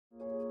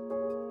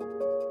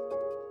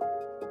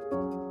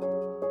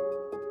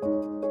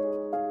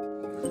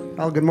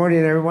Well, good morning,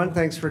 everyone.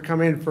 Thanks for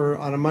coming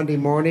on a Monday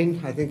morning.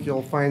 I think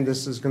you'll find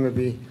this is going to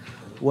be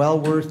well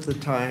worth the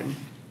time.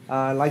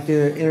 I'd like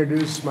to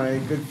introduce my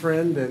good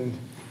friend and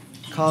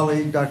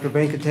colleague, Dr.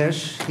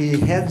 Venkatesh. He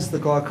heads the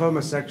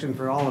glaucoma section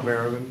for all of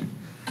Aravind,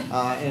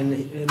 and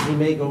he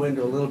may go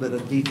into a little bit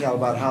of detail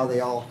about how they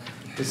all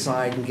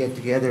decide and get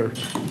together.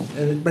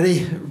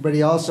 But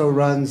he also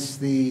runs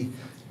the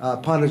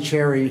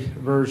Pondicherry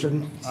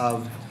version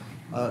of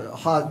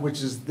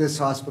which is this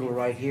hospital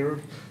right here.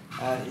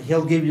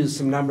 He'll give you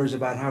some numbers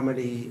about how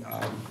many.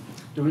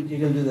 You're going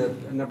to do the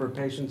number of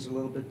patients a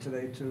little bit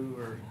today too,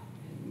 or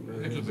a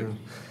little bit.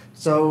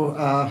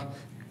 So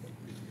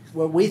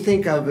what we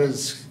think of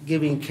as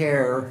giving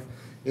care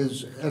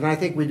is, and I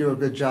think we do a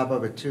good job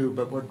of it too.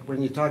 But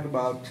when you talk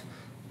about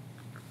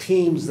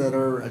teams that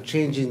are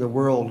changing the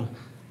world,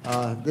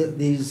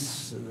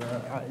 it's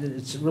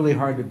really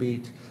hard to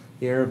beat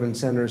the Aravind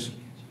centers.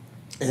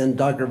 And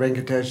Dr.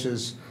 Venkatesh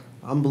is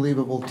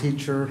unbelievable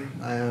teacher,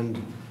 and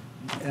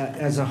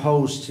as a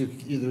host,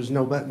 there's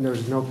no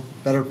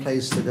better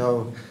place to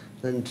go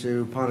than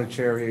to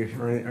Pondicherry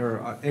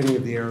or any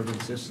of the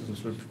Aravind systems,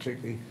 but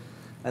particularly.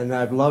 And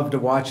I've loved to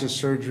watch his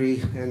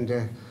surgery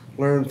and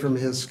learn from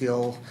his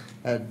skill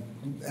at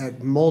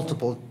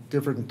multiple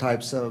different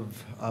types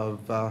of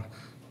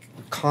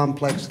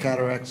complex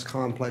cataracts,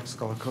 complex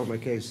glaucoma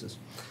cases.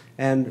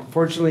 And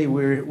fortunately,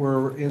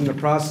 we're in the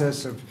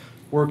process of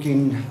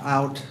working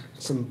out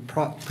some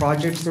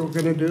projects that we're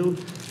going to do,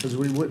 because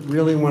we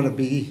really want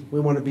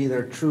to be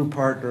their true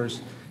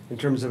partners in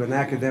terms of an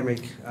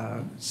academic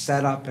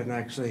setup and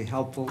actually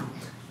helpful.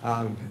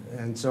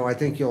 And so I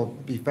think you'll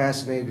be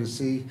fascinated to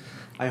see.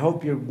 I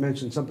hope you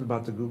mentioned something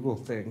about the Google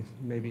thing,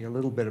 maybe a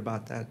little bit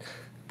about that,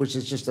 which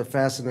is just a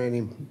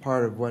fascinating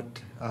part of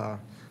what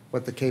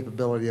the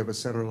capability of a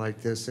center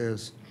like this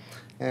is.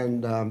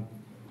 And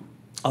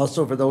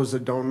also, for those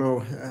that don't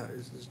know,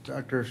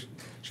 Dr.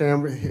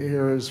 Sham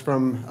here is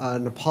from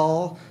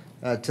Nepal,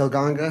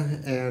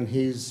 Tilganga, and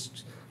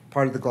he's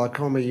part of the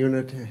glaucoma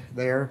unit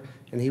there,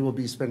 and he will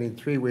be spending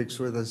 3 weeks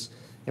with us,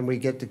 and we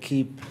get to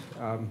keep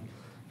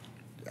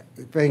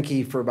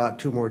Venki for about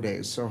 2 more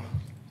days. So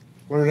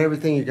learn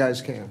everything you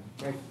guys can.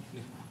 Thank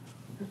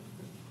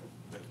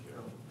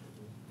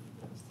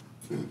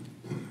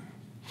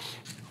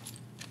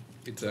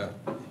you. It's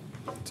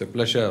a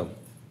pleasure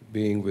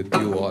being with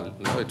you all.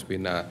 It's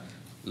been a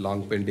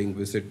long pending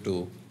visit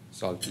to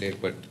Salt Lake,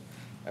 but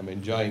I'm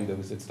enjoying the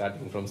visit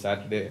starting from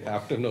Saturday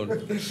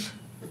afternoon.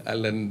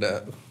 Alan,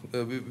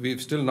 we've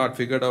still not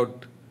figured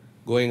out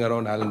going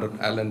around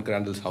Alan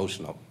Crandall's house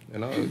now.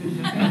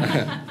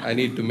 I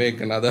need to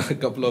make another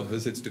couple of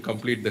visits to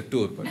complete the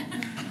tour, but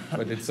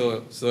it's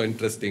so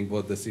interesting,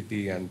 both the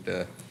city and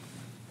the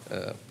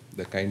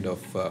kind of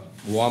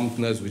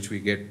warmthness which we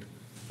get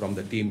from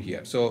the team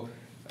here. So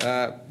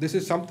this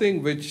is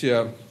something which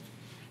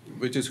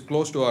is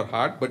close to our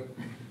heart, but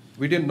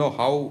we didn't know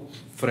how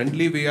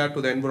friendly we are to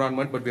the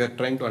environment, but we are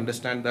trying to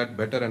understand that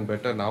better and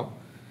better now.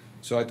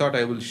 So I thought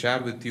I will share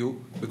with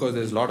you, because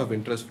there's a lot of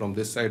interest from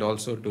this side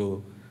also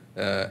to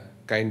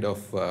kind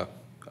of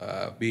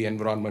be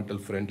environmental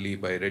friendly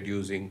by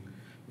reducing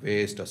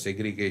waste or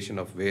segregation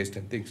of waste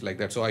and things like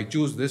that. So I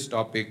choose this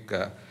topic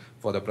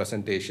for the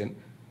presentation.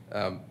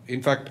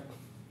 In fact,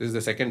 this is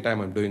the second time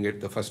I'm doing it.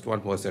 The first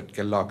one was at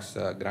Kellogg's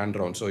Grand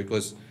Round. So it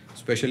was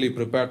specially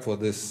prepared for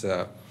this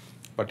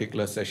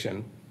particular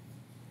session.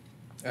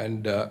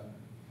 And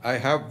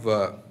I'm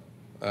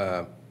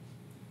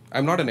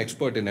not an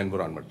expert in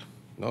environment.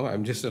 No,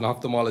 I'm just an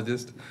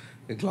ophthalmologist,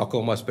 a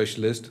glaucoma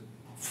specialist,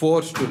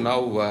 forced to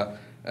now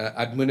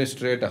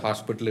administrate a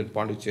hospital in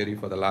Pondicherry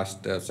for the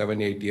last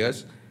 7-8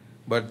 years.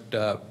 But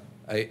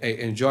I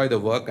enjoy the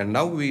work, and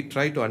now we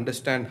try to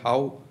understand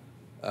how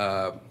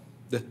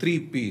the 3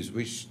 Ps,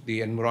 which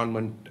the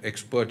environment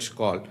experts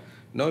call.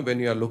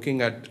 When you are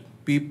looking at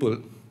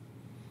people,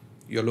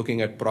 you're looking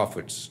at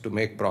profits, to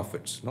make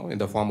profits, in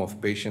the form of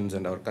patients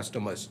and our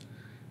customers.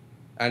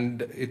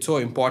 And it's so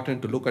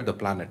important to look at the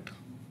planet.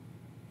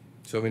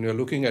 So when you're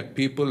looking at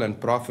people and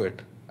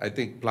profit, I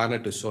think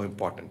planet is so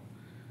important.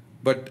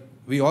 But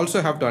we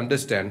also have to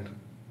understand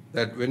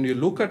that when you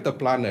look at the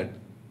planet,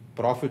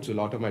 profits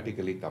will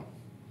automatically come.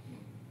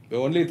 The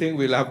only thing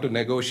we'll have to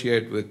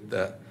negotiate with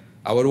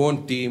our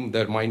own team,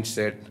 their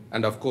mindset,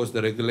 and of course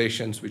the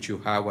regulations which you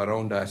have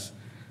around us.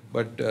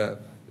 But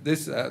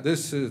this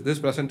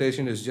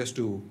presentation is just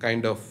to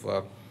kind of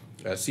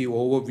see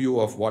overview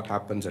of what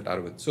happens at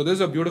Aravind. So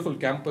there's a beautiful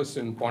campus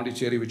in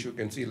Pondicherry, which you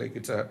can see, like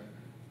it's a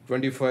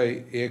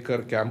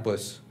 25-acre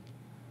campus,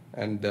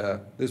 and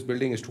this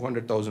building is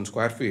 200,000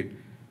 square feet.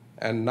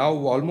 And now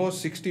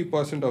almost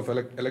 60% of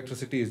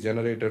electricity is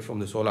generated from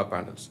the solar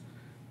panels.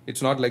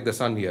 It's not like the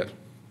sun here.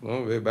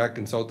 Way back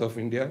in south of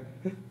India,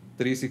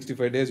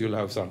 365 days you'll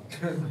have sun.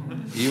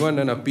 Even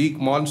in a peak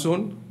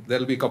monsoon,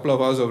 there'll be a couple of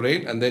hours of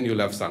rain, and then you'll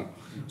have sun.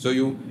 So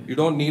you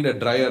don't need a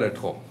dryer at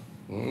home.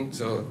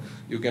 So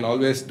you can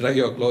always dry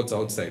your clothes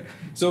outside.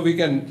 So we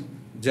can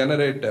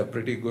generate a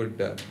pretty good,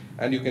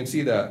 and you can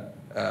see the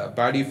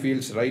paddy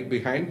fields right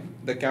behind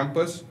the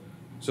campus.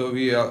 So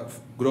we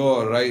grow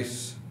our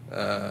rice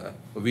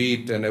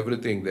wheat and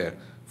everything there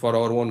for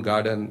our own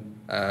garden,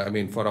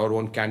 for our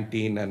own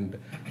canteen and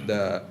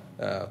the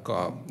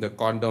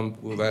condom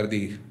where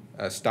the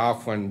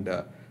staff and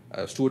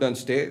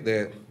students stay.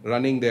 They're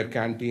running their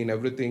canteen.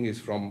 Everything is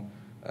from,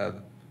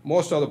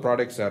 most of the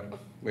products are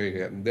very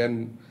here.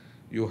 Then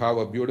you have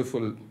a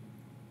beautiful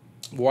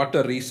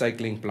water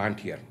recycling plant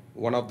here,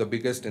 one of the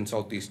biggest in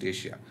Southeast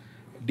Asia.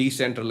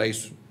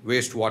 Decentralized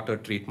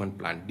wastewater treatment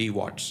plant,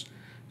 DWATS.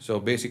 So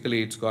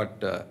basically it's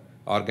got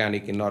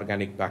organic,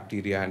 inorganic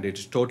bacteria, and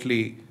it's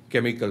totally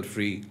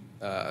chemical-free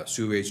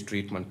sewage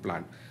treatment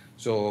plant.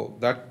 So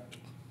that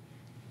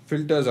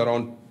filters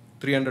around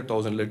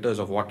 300,000 liters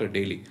of water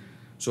daily.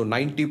 So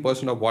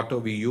 90% of water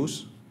we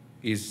use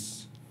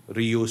is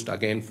reused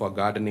again for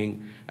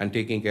gardening and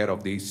taking care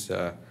of these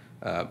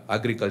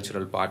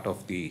agricultural part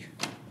of the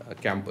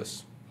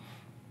campus.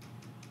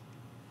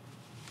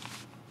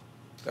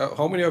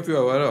 How many of you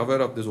are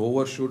aware of this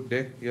overshoot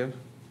day here?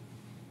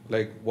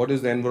 Like, what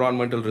is the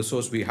environmental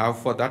resource we have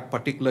for that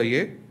particular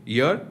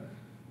year,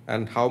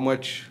 and how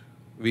much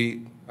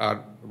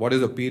what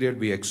is the period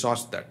we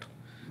exhaust that?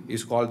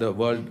 Is called the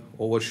World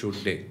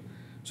Overshoot Day.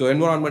 So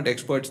environment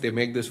experts, they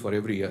make this for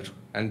every year.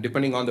 And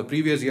depending on the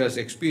previous year's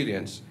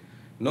experience,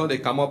 they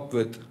come up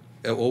with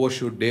an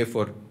overshoot day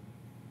for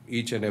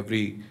each and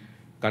every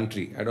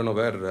country. I don't know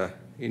where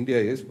India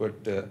is, but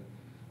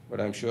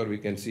I'm sure we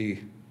can see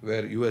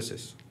where US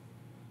is.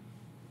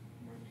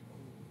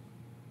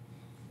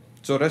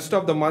 So rest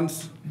of the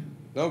months,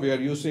 we are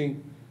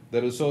using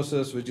the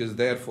resources which is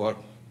there for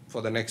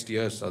the next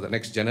years or the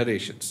next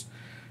generations.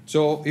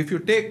 So if you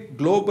take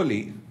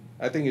globally,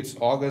 I think it's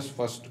August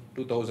 1st,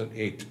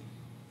 2008.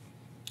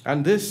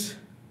 And this,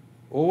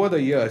 over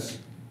the years,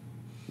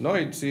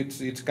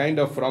 it's kind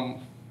of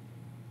from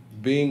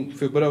being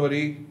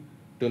February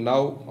to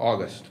now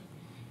August.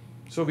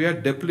 So we are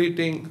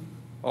depleting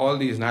all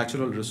these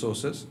natural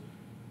resources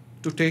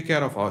to take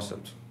care of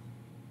ourselves.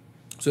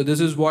 So this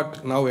is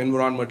what now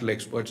environmental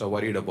experts are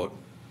worried about.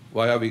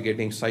 Why are we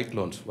getting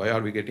cyclones? Why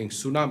are we getting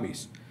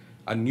tsunamis?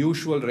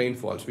 Unusual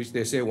rainfalls, which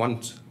they say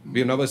once,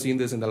 we've never seen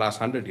this in the last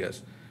 100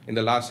 years, in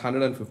the last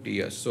 150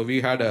 years. So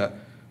we had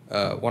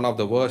one of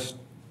the worst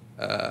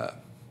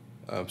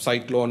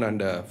cyclone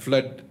and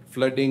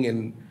flooding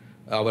in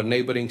our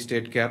neighboring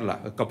state,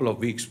 Kerala, a couple of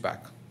weeks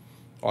back.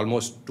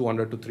 Almost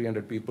 200 to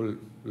 300 people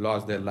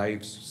lost their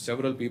lives.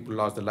 Several people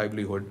lost their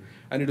livelihood.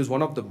 And it is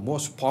one of the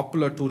most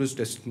popular tourist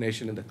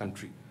destinations in the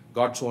country,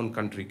 God's own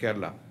country,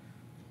 Kerala.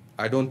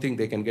 I don't think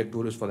they can get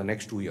tourists for the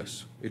next 2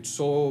 years. It's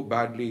so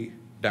badly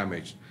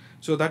damaged.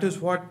 So that is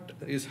what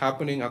is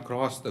happening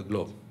across the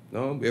globe.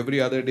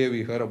 Every other day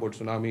we hear about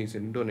tsunamis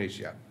in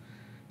Indonesia.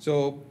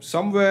 So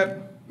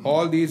somewhere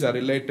all these are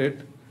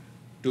related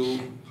to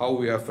how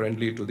we are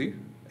friendly to the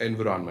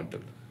environmental.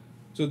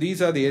 So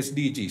these are the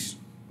SDGs,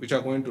 which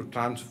are going to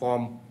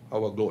transform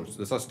our goals,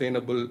 the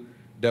Sustainable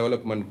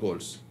Development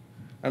Goals,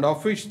 and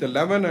of which the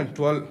 11 and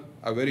 12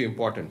 are very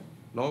important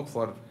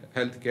for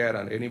healthcare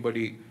and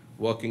anybody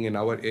working in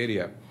our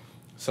area.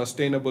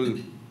 Sustainable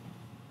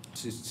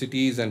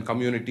cities and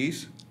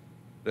communities,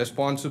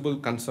 responsible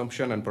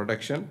consumption and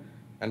production,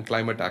 and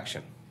climate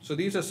action. So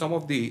these are some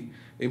of the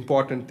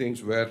important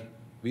things where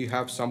we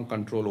have some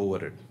control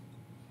over it.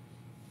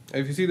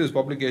 If you see this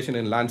publication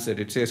in Lancet,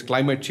 it says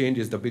climate change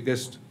is the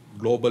biggest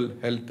global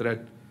health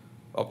threat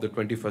of the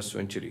 21st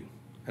century.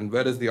 And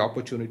where is the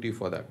opportunity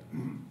for that?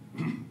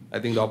 I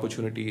think the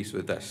opportunity is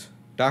with us.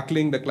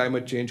 Tackling the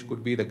climate change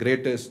could be the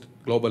greatest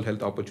global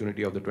health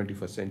opportunity of the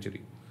 21st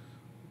century.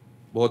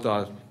 Both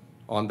are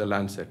on the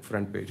Lancet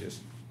front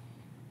pages.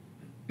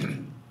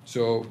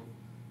 So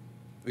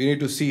we need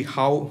to see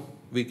how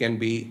we can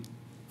be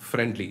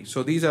friendly.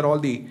 So these are all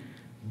the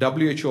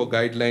WHO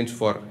guidelines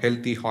for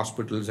healthy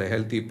hospitals, a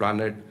healthy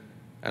planet,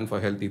 and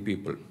for healthy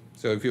people.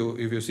 So if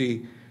you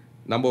see,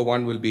 number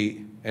one will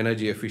be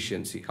energy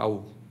efficiency,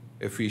 how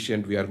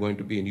efficient we are going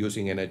to be in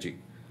using energy.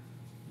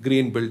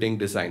 Green building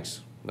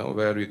designs,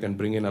 where you can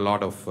bring in a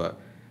lot of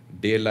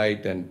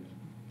daylight and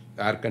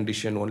air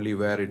condition only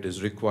where it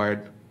is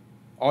required.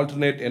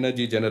 Alternate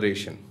energy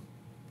generation,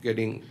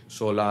 getting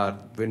solar,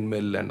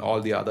 windmill, and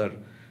all the other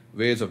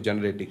ways of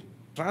generating.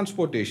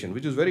 Transportation,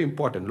 which is very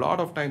important. A lot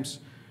of times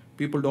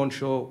people don't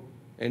show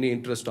any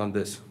interest on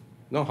this.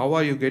 How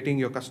are you getting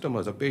your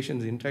customers, the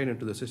patients inside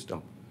into the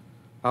system?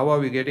 How are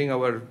we getting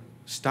our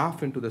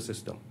staff into the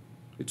system?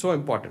 It's so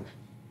important.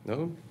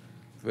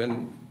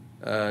 When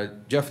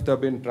Jeff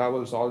Tabin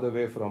travels all the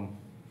way from,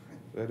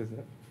 where is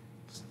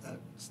that?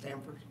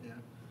 Stanford, yeah.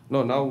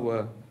 No,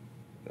 now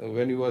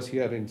when he was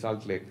here in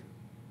Salt Lake,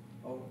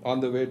 on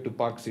the way to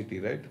Park City,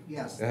 right?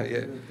 Yes.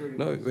 Yeah.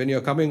 No, when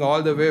you're coming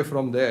all the way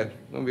from there,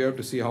 we have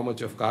to see how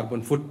much of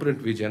carbon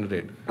footprint we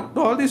generate.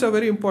 No, all these are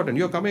very important.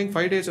 You're coming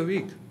 5 days a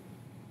week.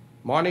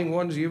 Morning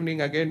once,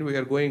 evening again, we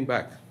are going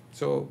back.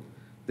 So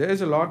there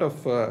is a lot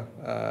of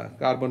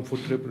carbon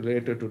footprint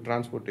related to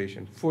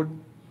transportation, food,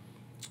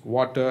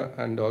 water,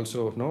 and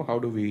also how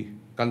do we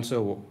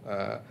conserve,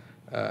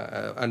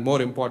 and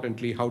more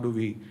importantly, how do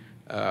we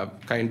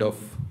kind of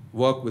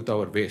work with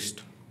our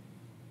waste.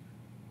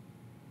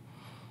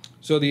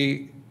 So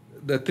the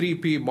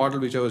 3P model,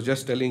 which I was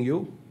just telling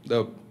you,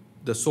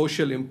 the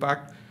social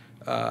impact,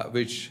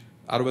 which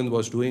Aravind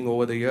was doing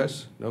over the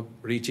years,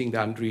 reaching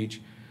the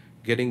unreached,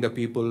 getting the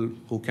people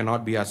who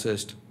cannot be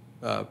assessed,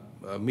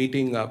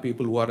 meeting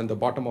people who are in the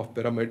bottom of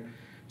pyramid.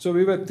 So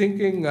we were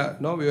thinking,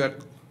 we were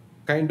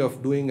kind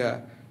of doing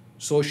a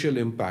social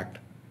impact.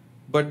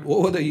 But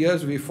over the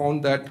years, we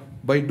found that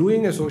by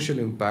doing a social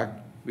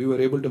impact, we were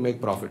able to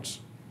make profits.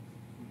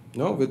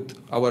 With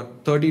our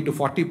 30 to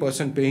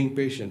 40% paying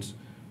patients,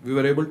 we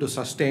were able to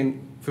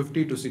sustain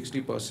 50 to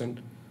 60%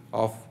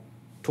 of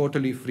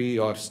totally free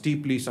or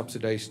steeply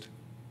subsidized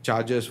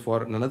charges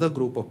for another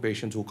group of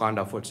patients who can't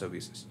afford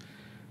services.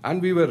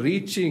 And we were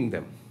reaching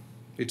them.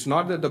 It's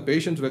not that the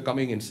patients were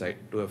coming inside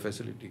to a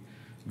facility.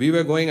 We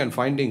were going and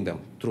finding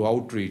them through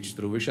outreach,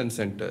 through vision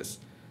centers.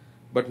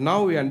 But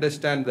now we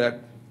understand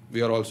that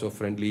we are also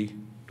friendly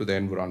to the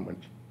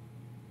environment.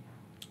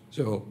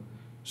 So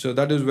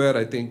that is where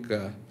I think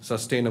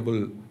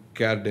sustainable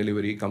care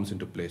delivery comes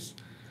into place.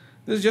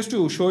 This is just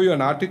to show you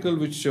an article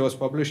which was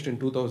published in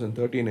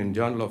 2013 in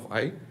Journal of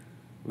Eye,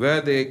 where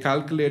they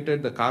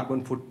calculated the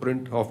carbon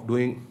footprint of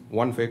doing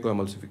one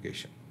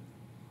phacoemulsification.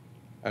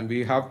 And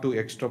we have to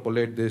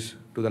extrapolate this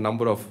to the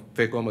number of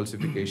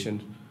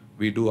phacoemulsifications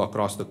we do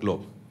across the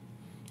globe.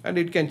 And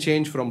it can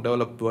change from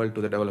developed world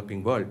to the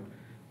developing world.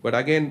 But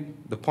again,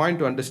 the point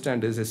to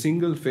understand is a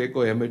single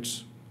phaco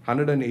emits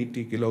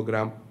 180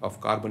 kilogram of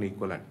carbon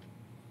equivalent.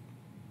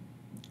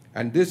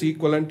 And this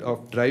equivalent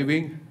of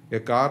driving a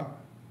car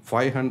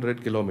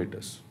 500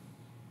 kilometers.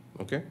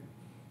 Okay?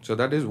 So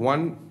that is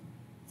one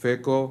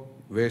phaco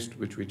waste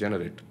which we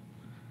generate.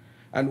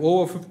 And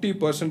over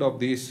 50% of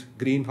these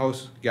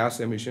greenhouse gas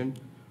emissions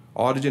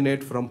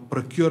originate from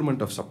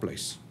procurement of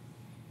supplies.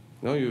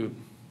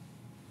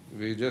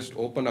 We just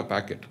open a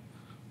packet.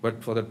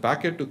 But for the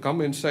packet to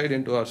come inside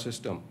into our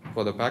system,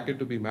 for the packet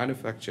to be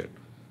manufactured,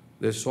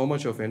 there's so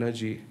much of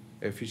energy,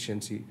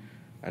 efficiency,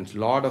 and a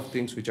lot of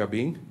things which are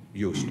being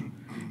used.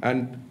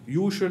 And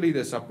usually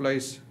the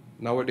supplies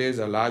nowadays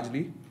are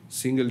largely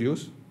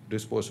single-use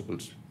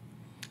disposables.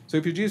 So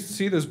if you just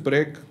see this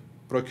break,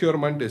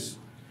 procurement is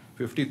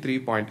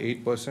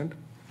 53.8%,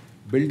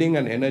 building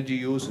and energy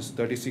use is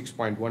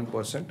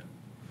 36.1%,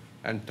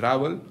 and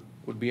travel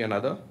would be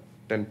another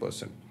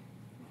 10%.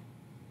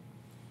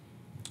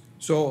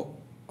 So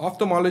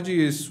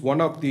ophthalmology is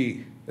one of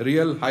the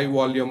real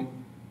high-volume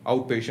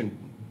outpatient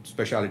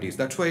specialties.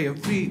 That's why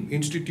every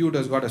institute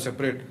has got a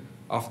separate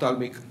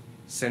ophthalmic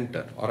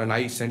center or an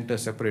eye center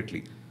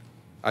separately.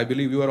 I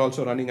believe you are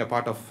also running a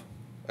part of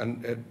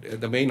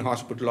the main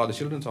hospital or the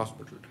children's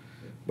hospital.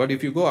 But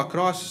if you go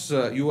across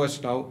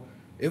US now,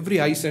 every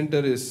eye center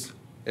is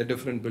a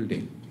different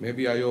building.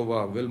 Maybe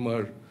Iowa,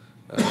 Wilmer,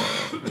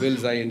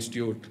 Wills Eye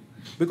Institute.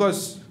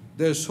 Because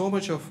there's so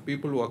much of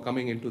people who are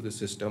coming into the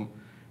system,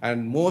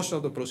 and most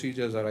of the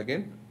procedures are,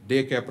 again,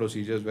 daycare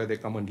procedures where they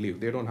come and leave.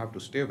 They don't have to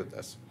stay with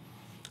us.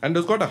 And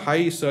it's got a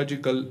high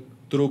surgical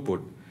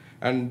throughput.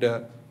 And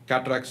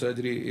cataract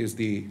surgery is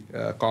the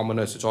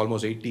commonest. It's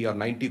almost 80 or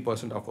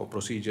 90% of our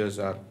procedures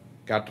are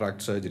cataract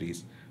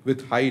surgeries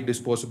with high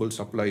disposable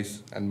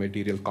supplies and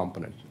material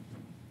component.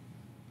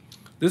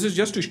 This is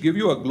just to give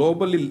you a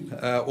global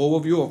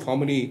overview of how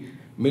many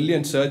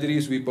million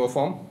surgeries we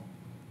perform.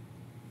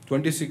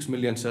 26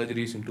 million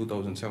surgeries in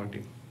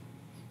 2017.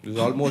 This is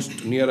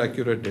almost near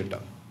accurate data.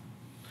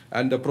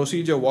 And the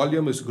procedure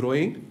volume is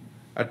growing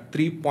at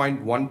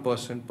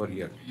 3.1% per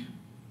year.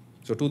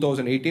 So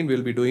 2018,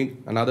 we'll be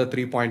doing another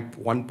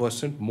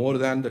 3.1% more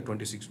than the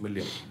 26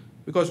 million.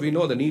 Because we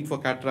know the need for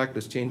cataract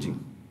is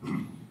changing.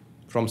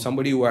 From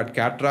somebody who had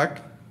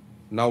cataract,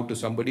 now to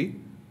somebody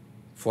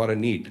for a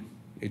need.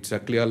 It's a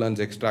clear lens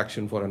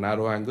extraction for a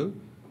narrow angle,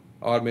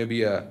 or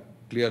maybe a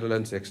clear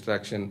lens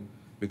extraction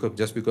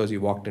just because he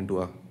walked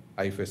into an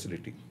eye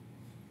facility.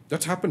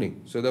 That's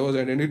happening. So there was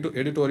an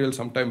editorial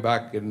sometime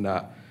back in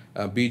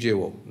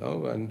BJO,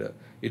 and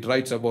it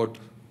writes about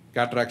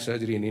cataract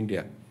surgery in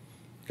India.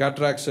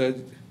 Cataract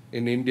surgery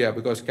in India,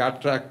 because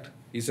cataract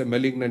is a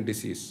malignant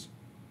disease.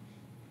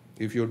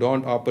 If you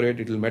don't operate,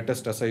 it will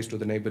metastasize to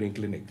the neighboring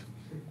clinic.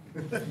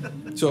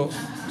 So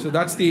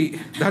that's the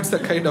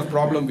kind of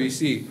problem we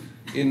see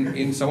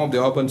in some of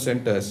the urban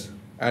centers.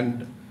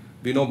 And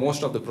we know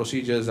most of the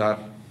procedures are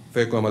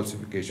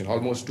phacoemulsification,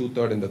 almost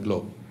 2/3 in the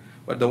globe.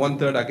 But the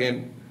 1/3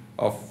 again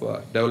of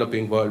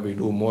developing world, we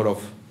do more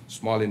of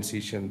small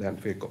incision than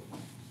phaco.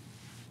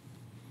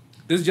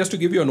 This is just to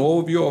give you an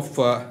overview of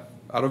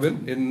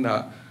Aravind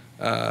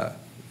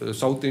in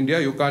South India.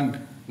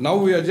 Now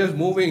we are just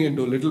moving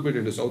into a little bit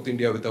into South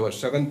India with our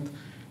 7th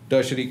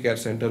tertiary care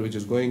center, which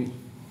is going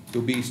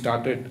to be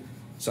started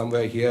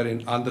somewhere here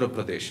in Andhra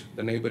Pradesh,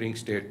 the neighboring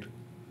state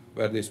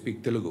where they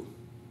speak Telugu.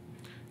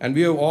 And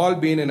we have all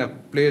been in a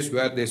place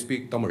where they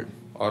speak Tamil,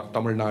 or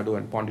Tamil Nadu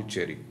and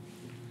Pondicherry.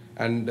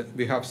 And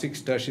we have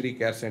 6 tertiary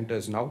care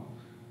centers now,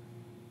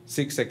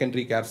 6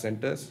 secondary care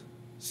centers,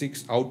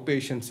 6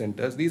 outpatient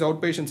centers. These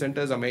outpatient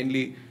centers are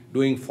mainly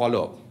doing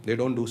follow-up. They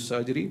don't do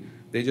surgery,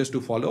 they just do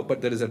follow-up,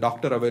 but there is a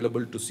doctor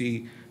available to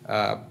see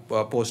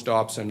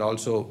post-ops and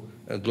also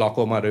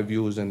glaucoma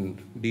reviews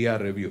and DR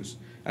reviews.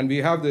 And we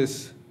have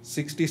this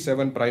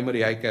 67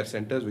 primary eye care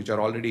centers, which are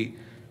already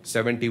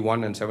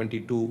 71 and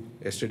 72.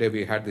 Yesterday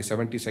we had the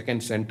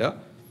 72nd center,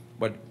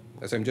 but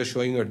as I'm just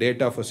showing you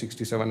data for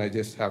 67, I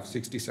just have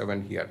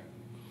 67 here.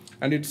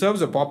 And it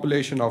serves a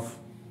population of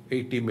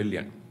 80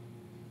 million.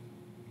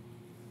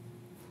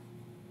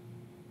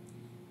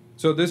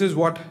 So this is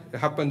what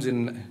happens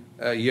in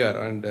a year,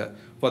 and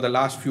for the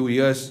last few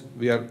years,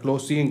 we are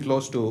seeing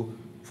close to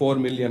 4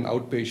 million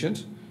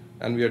outpatients,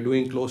 and we are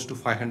doing close to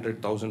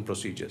 500,000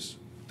 procedures,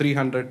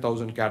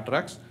 300,000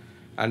 cataracts,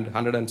 and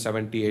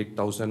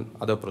 178,000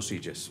 other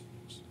procedures,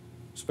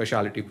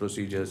 specialty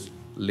procedures,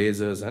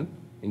 lasers, and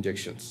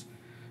injections.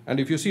 And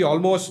if you see,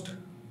 almost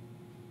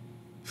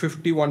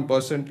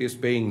 51% is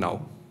paying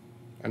now,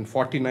 and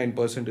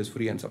 49% is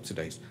free and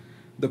subsidized.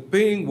 The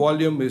paying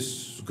volume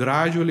is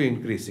gradually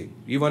increasing,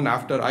 even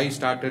after I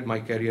started my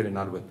career in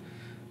Aravind.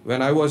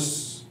 When I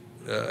was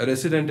a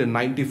resident in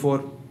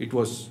 '94, it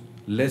was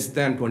less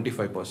than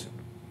 25%.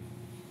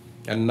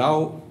 And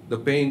now the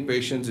paying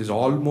patients is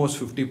almost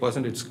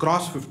 50%. It's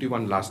crossed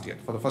 51 last year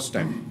for the first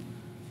time.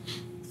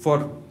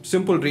 For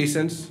simple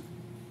reasons,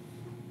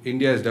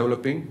 India is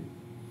developing.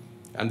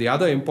 And the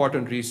other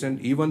important reason,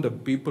 even the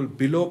people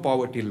below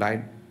poverty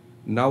line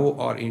now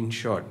are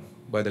insured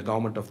by the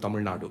government of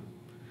Tamil Nadu.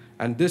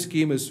 And this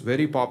scheme is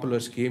very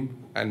popular scheme,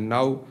 and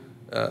now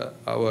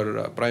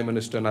our Prime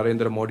Minister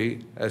Narendra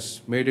Modi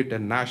has made it a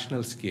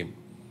national scheme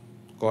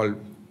called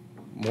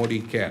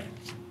Modi Care.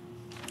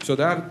 So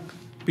there are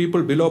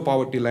people below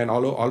poverty line,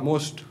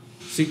 almost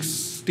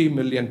 60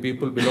 million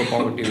people below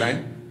poverty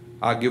line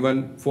are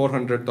given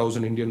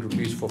 400,000 Indian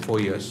rupees for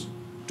 4 years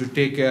to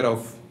take care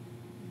of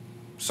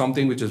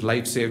something which is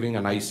life-saving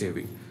and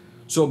eye-saving.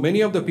 So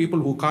many of the people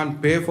who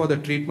can't pay for the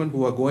treatment,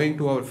 who are going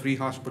to our free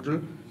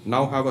hospital,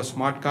 now have a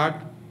smart card,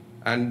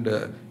 and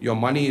your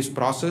money is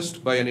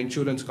processed by an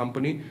insurance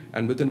company,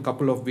 and within a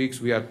couple of weeks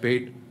we are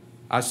paid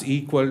as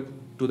equal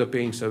to the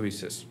paying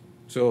services.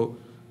 So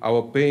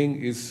our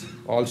paying is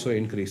also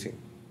increasing.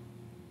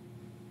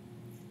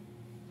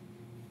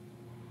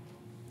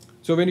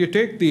 So when you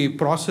take the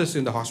process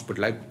in the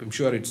hospital, I'm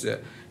sure it's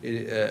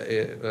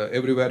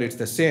everywhere it's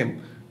the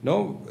same.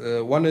 No,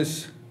 one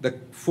is the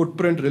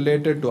footprint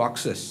related to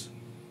access.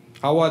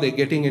 How are they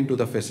getting into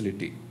the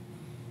facility?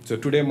 So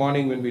today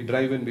morning when we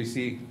drive in, we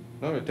see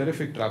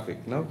terrific traffic.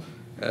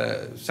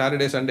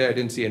 Saturday, Sunday, I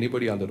didn't see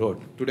anybody on the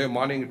road. Today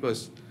morning, it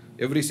was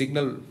every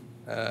signal,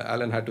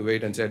 Alan had to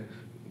wait and said,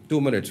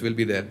 2 minutes, we'll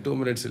be there. 2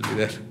 minutes, we'll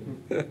be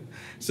there.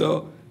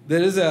 So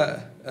there is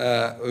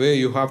a way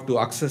you have to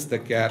access the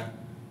care.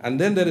 And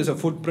then there is a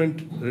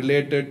footprint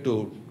related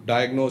to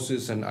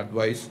diagnosis and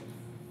advice.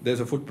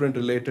 There's a footprint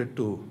related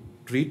to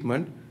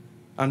treatment.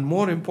 And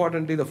more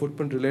importantly, the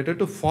footprint related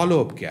to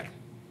follow-up care,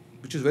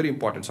 which is very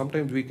important.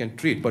 Sometimes we can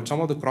treat, but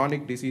some of the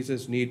chronic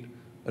diseases need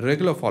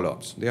regular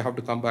follow-ups. They have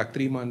to come back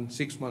 3 months,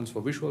 6 months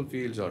for visual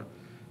fields or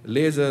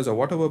lasers or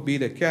whatever be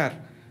the care.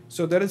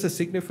 So there is a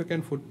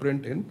significant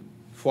footprint in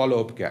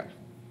follow-up care.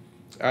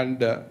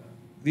 And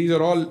these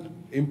are all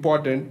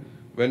important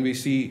when we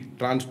see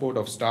transport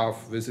of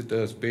staff,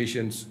 visitors,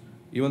 patients,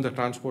 even the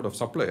transport of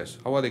suppliers.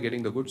 How are they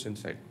getting the goods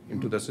inside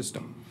into the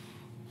system?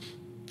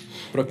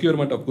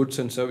 Procurement of goods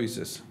and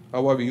services.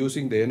 How are we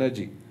using the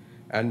energy?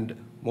 And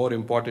more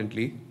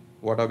importantly,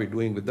 what are we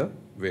doing with the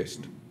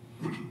waste?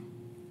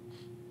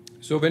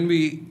 So when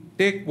we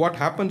take what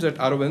happens at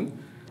Aravind,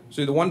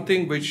 so the one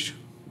thing which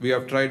we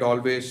have tried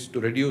always to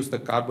reduce the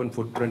carbon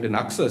footprint in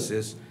access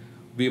is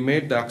we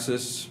made the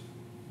access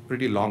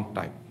pretty long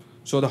time.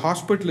 So the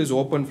hospital is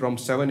open from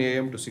 7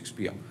 a.m. to 6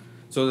 p.m.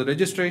 So the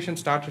registration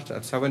starts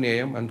at 7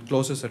 a.m. and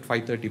closes at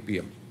 5:30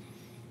 p.m.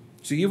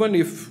 So even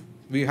if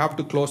we have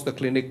to close the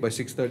clinic by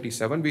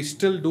 6:37, we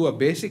still do a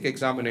basic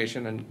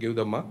examination and give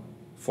them a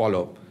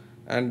follow-up.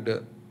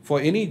 And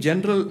for any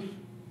general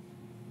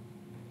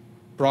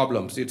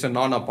problems, it's a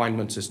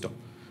non-appointment system.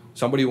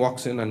 Somebody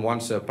walks in and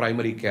wants a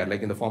primary care,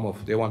 like in the form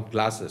of they want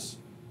glasses,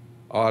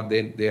 or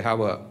they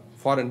have a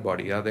foreign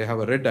body, or they have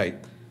a red eye.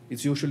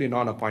 It's usually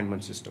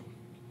non-appointment system.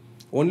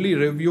 Only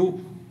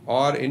review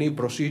or any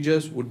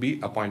procedures would be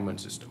appointment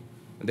system.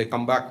 And they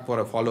come back for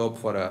a follow-up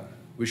for a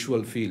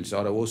visual fields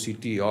or a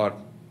OCT, or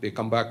they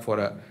come back for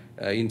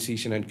a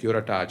incision and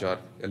curettage or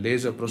a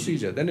laser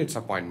procedure, then it's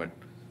appointment.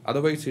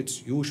 Otherwise,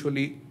 it's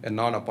usually a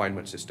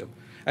non-appointment system.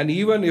 And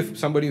even if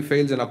somebody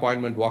fails an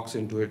appointment, walks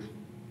into it,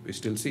 we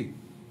still see.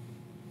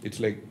 It's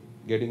like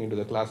getting into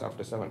the class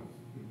after 7.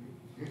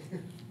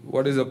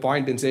 What is the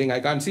point in saying, I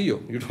can't see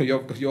you?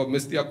 You have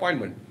missed the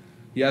appointment.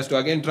 He has to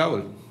again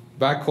travel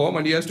back home,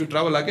 and he has to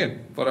travel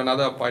again for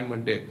another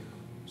appointment day.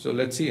 So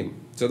let's see him.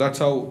 So that's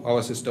how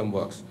our system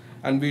works.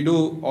 And we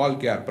do all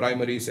care,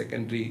 primary,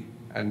 secondary,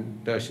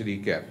 and tertiary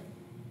care.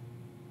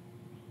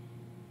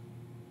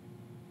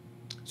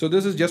 So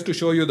this is just to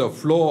show you the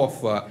flow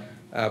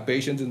of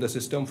patients in the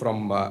system.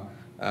 From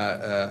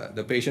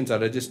the patients are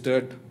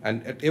registered,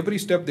 and at every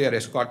step they are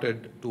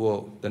escorted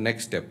to the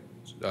next step.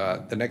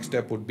 The next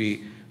step would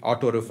be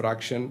auto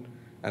refraction,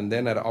 and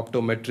then an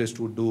optometrist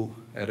would do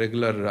a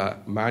regular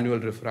manual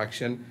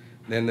refraction.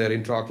 then their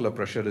intraocular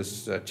pressure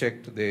is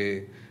checked.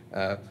 This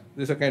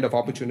is a kind of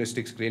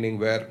opportunistic screening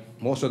where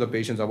most of the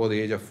patients above the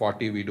age of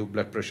 40, we do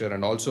blood pressure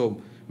and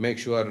also make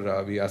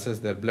sure we assess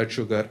their blood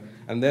sugar.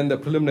 And then the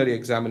preliminary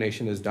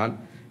examination is done,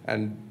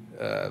 and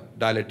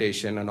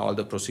dilatation and all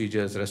the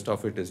procedures, rest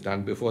of it is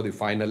done before the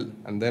final.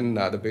 And then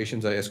the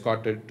patients are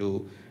escorted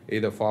to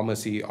either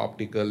pharmacy,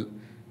 optical,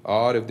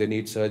 or if they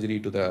need surgery,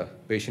 to the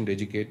patient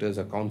educators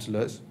or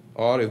counselors,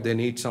 or if they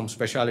need some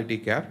specialty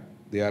care,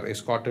 they are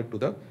escorted to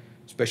the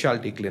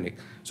specialty clinic.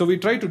 So we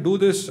try to do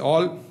this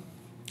all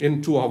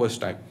in 2 hours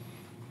time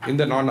in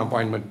the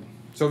non-appointment.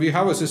 So we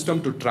have a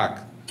system to track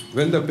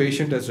when the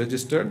patient has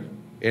registered,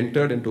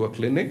 entered into a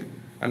clinic,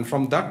 and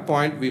from that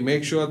point we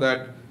make sure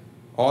that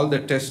all the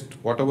tests,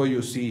 whatever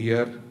you see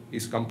here,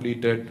 is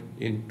completed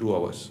in 2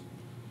 hours.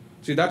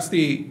 See, that's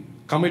the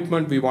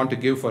commitment we want to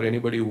give for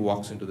anybody who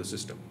walks into the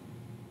system.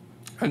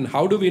 And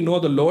how do we know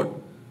the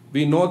load?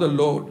 We know the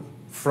load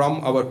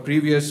from our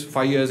previous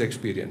 5 years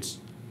experience.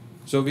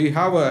 So we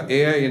have an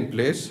AI in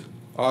place,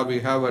 or we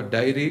have a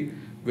diary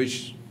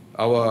which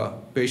our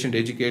patient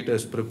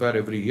educators prepare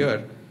every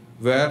year,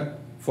 where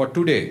for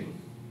today,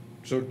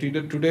 so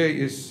today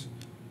is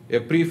a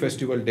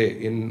pre-festival day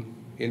in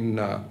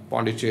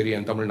Pondicherry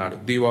and Tamil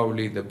Nadu.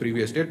 Diwali, the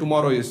previous day.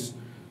 Tomorrow is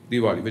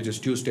Diwali, which is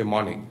Tuesday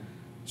morning.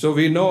 So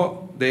we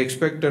know the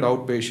expected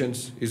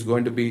outpatients is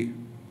going to be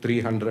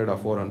 300 or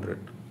 400,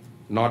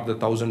 not the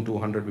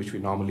 1,200 which we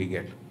normally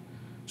get.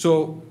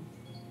 So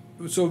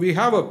we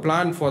have a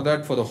plan for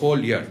that for the whole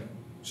year.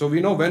 So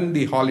we know when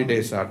the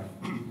holidays are,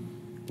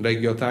 like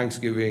your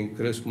Thanksgiving,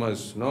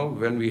 Christmas,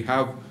 when we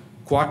have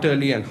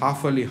quarterly and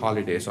half-yearly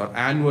holidays or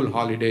annual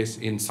holidays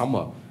in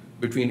summer,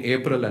 between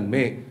April and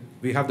May,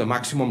 we have the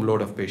maximum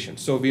load of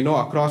patients. So we know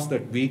across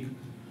that week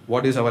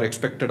what is our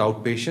expected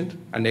outpatient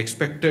and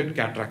expected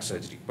cataract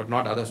surgery, but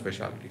not other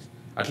specialties,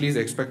 at least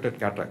expected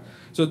cataract.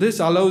 So this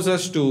allows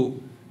us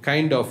to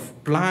kind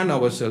of plan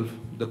ourselves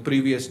the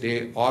previous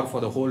day or for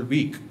the whole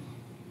week.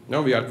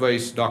 We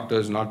advise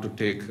doctors not to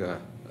take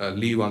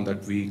leave on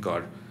that week,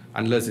 or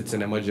unless it's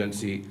an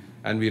emergency,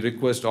 and we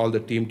request all the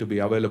team to be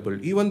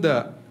available, even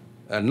the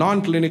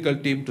non-clinical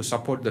team, to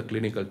support the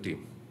clinical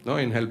team,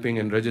 in helping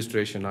in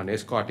registration, on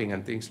escorting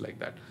and things like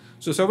that.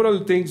 So several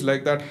things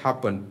like that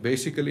happen,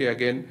 basically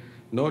again,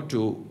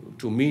 to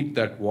meet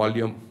that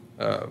volume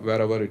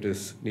wherever it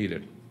is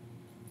needed.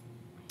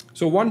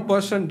 So one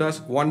person does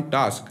one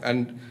task,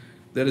 and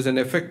there is an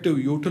effective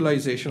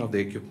utilization of the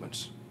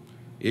equipments,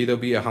 either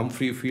be a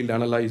Humphrey field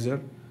analyzer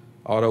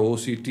or a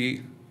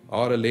OCT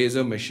or a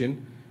laser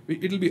machine.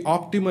 It will be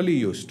optimally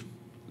used.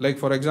 Like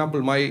for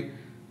example,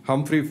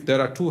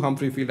 there are 2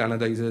 Humphrey field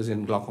analyzers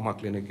in glaucoma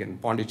clinic in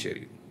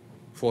Pondicherry,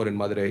 4 in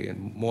Madurai,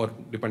 and more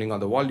depending on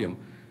the volume.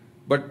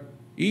 But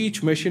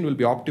each machine will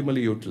be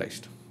optimally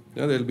utilized.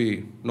 They'll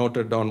be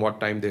noted down what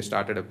time they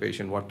started a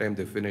patient, what time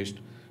they finished,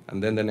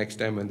 and then the next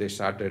time when they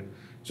started.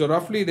 So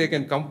roughly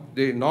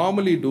they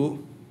normally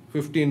do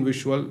 15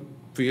 visual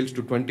fields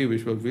to 20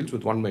 visual fields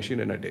with 1 machine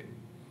in a day.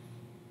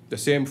 The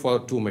same for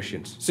 2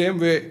 machines. Same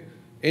way,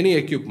 any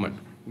equipment,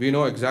 we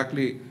know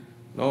exactly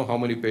how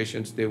many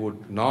patients they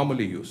would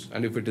normally use.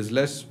 And if it is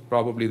less,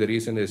 probably the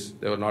reason is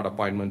there were not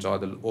appointments, or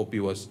the OP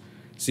was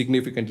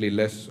significantly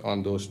less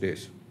on those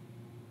days.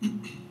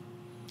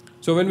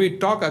 So when we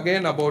talk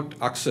again about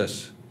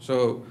access,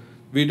 so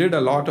we did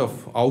a lot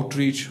of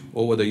outreach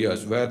over the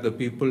years where the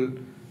people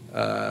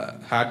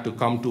had to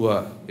come to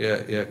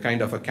a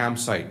kind of a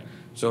campsite.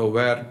 So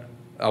where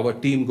our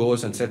team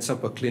goes and sets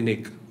up a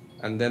clinic,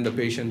 and then the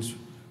patients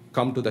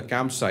come to the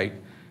campsite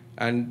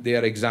and they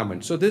are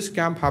examined. So this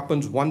camp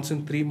happens once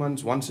in 3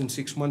 months, once in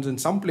 6 months, in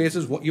some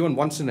places even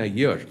once in a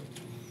year.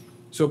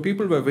 So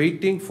people were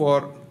waiting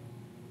for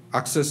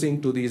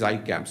accessing to these eye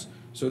camps.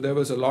 So there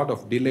was a lot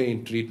of delay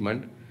in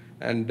treatment,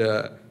 and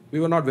we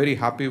were not very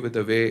happy with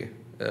the way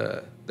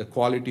the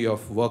quality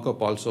of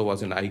workup also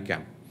was in eye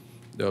camp.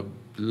 There are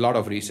a lot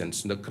of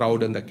reasons: the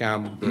crowd in the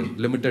camp, the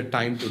limited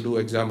time to do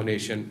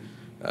examination,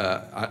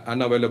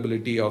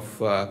 unavailability of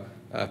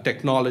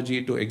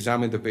technology to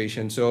examine the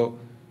patient.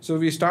 So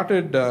we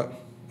started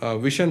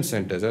vision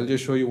centers. I'll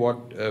just show you what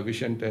a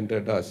vision center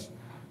does.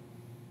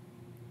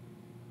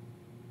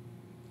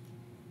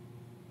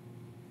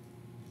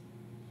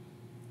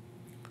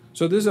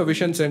 So this is a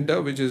vision center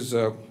which is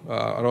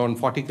around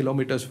 40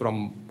 kilometers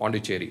from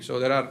Pondicherry. So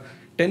there are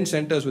 10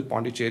 centers with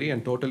Pondicherry,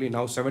 and totally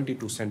now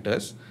 72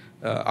 centers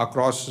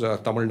across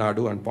Tamil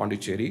Nadu and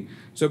Pondicherry.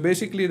 So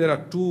basically there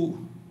are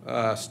 2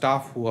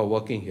 staff who are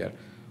working here.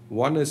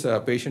 One is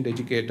a patient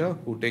educator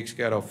who takes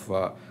care of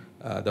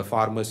the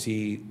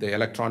pharmacy, the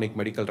electronic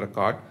medical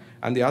record,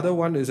 and the other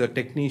one is a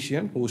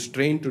technician who's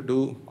trained to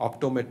do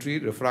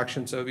optometry,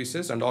 refraction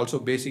services, and also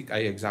basic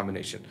eye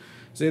examination.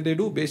 So they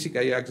do basic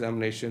eye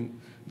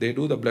examination, they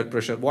do the blood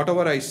pressure.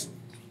 Whatever I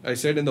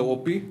said in the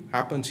OP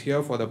happens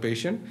here for the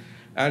patient,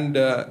 and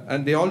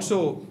they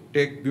also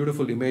take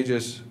beautiful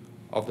images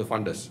of the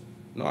fundus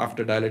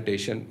after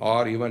dilatation,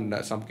 or even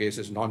some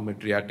cases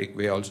non-mydriatic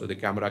way also the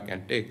camera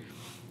can take.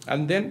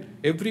 And then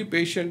every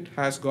patient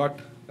has got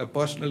a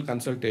personal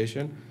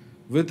consultation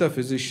with a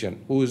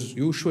physician who is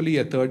usually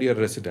a third-year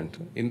resident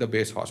in the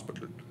base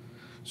hospital.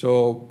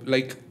 So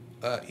like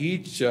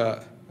each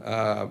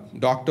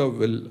doctor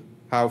will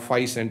have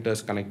 5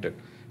 centers connected,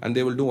 and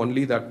they will do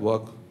only that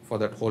work for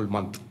that whole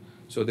month.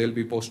 So they'll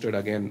be posted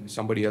again,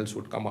 somebody else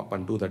would come up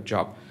and do that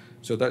job.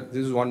 So that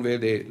this is one way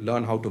they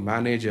learn how to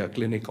manage a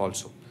clinic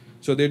also.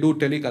 So they do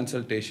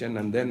teleconsultation,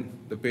 and then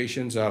the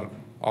patients are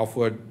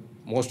offered,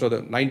 most of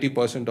the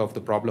 90% of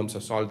the problems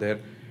are solved there.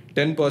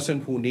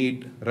 10% who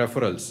need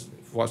referrals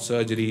for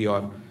surgery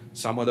or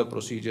some other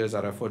procedures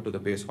are referred to the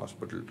base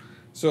hospital.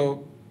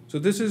 So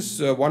this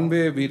is one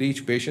way we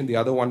reach patient. The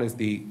other one is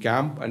the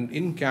camp, and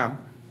in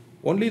camp,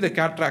 only the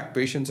cataract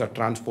patients are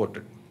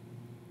transported.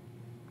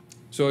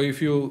 So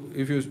if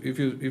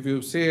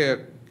you say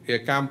a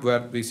camp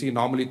where we see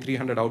normally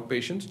 300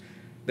 outpatients,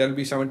 there will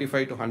be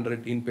 75 to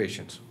 100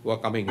 inpatients who are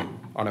coming in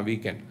on a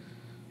weekend.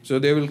 So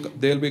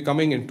they'll be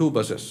coming in 2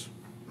 buses.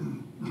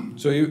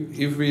 So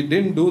if we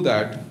didn't do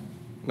that,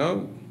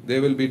 no, they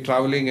will be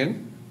traveling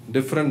in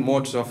different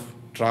modes of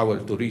travel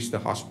to reach the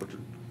hospital.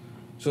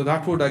 So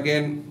that would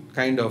again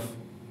kind of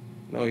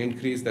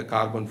increase the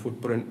carbon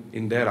footprint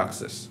in their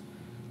access.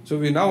 So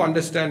we now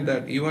understand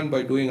that even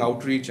by doing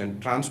outreach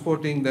and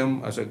transporting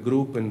them as a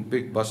group in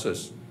big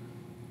buses,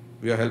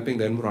 we are helping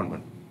the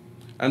environment.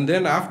 And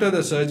then after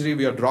the surgery,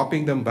 we are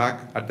dropping them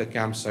back at the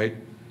campsite,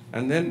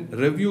 and then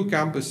review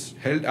camp is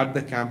held at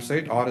the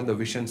campsite or in the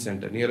vision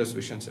center, nearest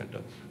vision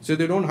center. So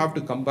they don't have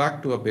to come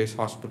back to a base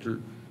hospital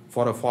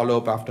for a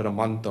follow-up after a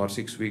month or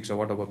 6 weeks or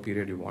whatever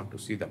period you want to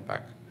see them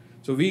back.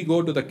 So we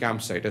go to the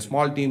campsite, a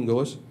small team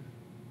goes,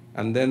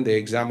 and then they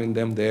examine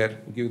them there,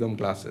 give them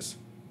glasses.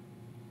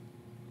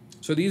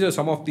 So these are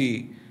some of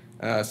the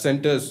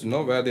centers,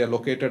 where they are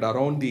located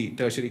around the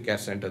tertiary care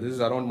center. This is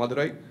around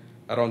Madurai,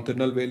 around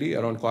Tirunelveli,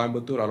 around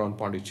Coimbatore, around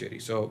Pondicherry.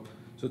 So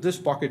this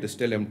pocket is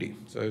still empty.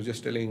 So I was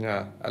just telling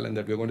Alan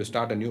that we're going to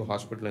start a new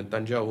hospital in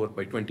Tanjavur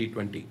by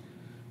 2020.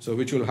 So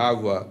which will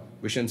have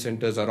vision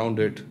centers around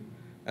it,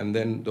 and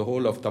then the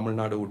whole of Tamil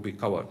Nadu would be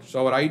covered.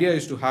 So our idea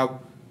is to have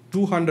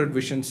 200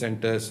 vision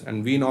centers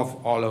and wean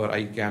off all our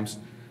eye camps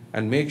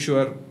and make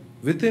sure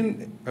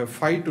within a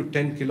 5 to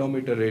 10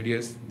 kilometer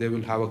radius, they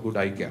will have a good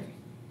eye camp.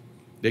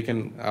 They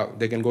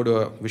can go to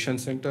a vision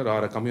center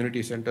or a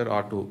community center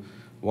or to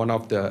one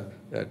of the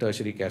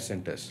tertiary care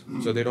centers.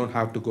 So they don't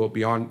have to go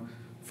beyond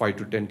 5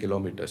 to 10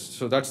 kilometers.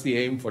 So that's the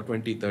aim for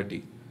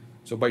 2030.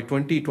 So by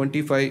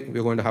 2025,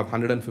 we're going to have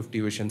 150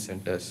 vision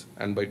centers.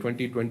 And by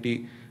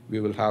 2020, we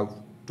will have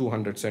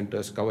 200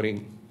 centers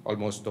covering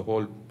almost the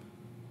whole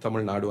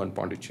Tamil Nadu and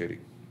Pondicherry.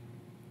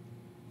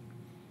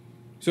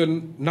 So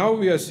now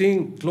we are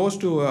seeing close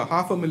to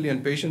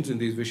 500,000 patients in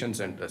these vision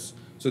centers.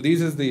 So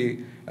this is the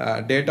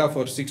data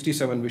for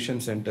 67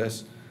 vision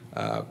centers,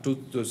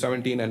 to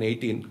 17 and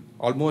 18.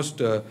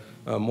 Almost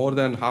more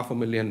than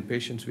 500,000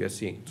 patients we are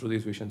seeing through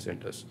these vision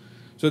centers.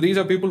 So these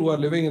are people who are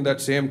living in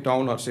that same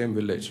town or same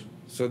village.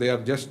 So they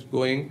are just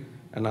going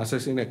and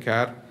assessing a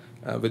care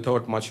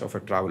without much of a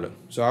traveler.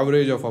 So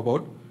average of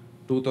about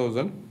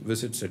 2,000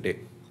 visits a day.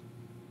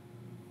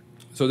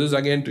 So this is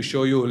again to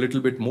show you a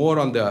little bit more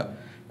on the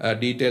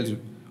details.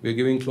 We're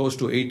giving close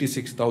to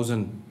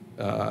 86,000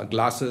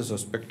 glasses or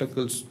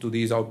spectacles to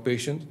these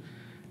outpatients.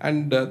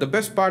 And the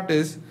best part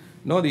is,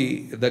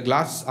 the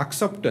glass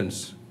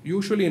acceptance.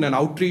 Usually in an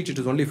outreach, it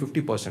is only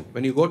 50%.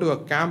 When you go to a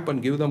camp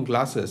and give them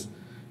glasses,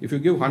 if you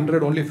give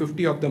 100, only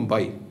 50 of them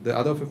buy. The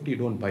other 50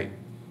 don't buy.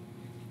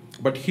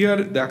 But here,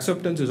 the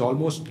acceptance is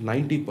almost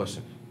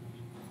 90%.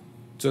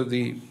 So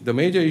the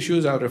major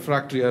issues are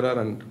refractory error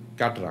and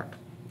cataract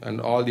and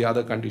all the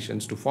other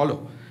conditions to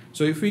follow.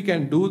 So if we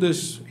can do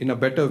this in a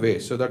better way,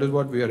 so that is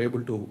what we are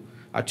able to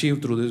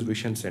achieve through these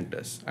vision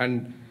centers.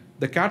 And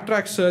the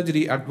cataract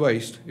surgery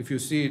advised, if you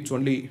see, it's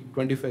only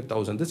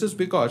 25,000. This is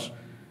because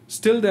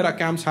still there are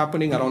camps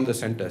happening around the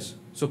centers.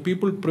 So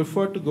people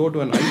prefer to go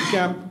to an eye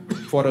camp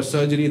for a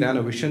surgery than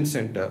a vision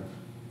center.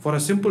 For a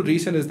simple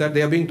reason is that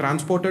they are being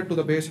transported to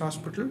the base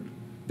hospital.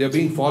 They are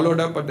being followed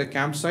up at the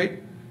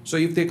campsite. So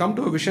if they come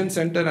to a vision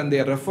center and they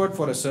are referred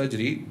for a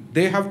surgery,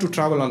 they have to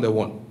travel on their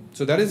own.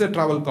 So there is a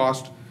travel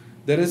cost.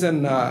 There is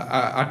an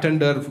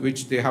attender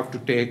which they have to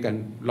take,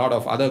 and a lot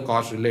of other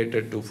costs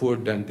related to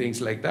food and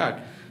things like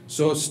that.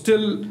 So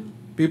still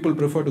people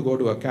prefer to go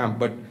to a camp,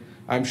 but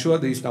I'm sure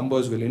these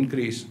numbers will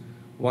increase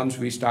once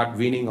we start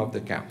weaning off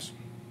the camps.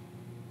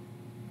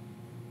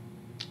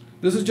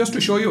 This is just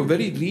to show you a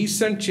very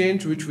recent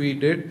change which we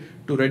did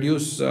to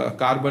reduce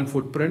carbon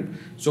footprint.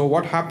 So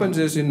what happens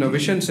is, in a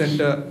vision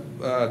center,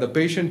 the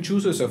patient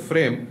chooses a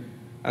frame,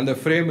 and the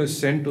frame is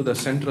sent to the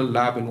central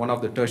lab in one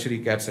of the tertiary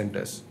care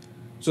centers.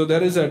 So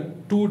there is a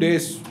 2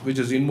 days which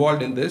is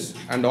involved in this,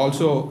 and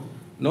also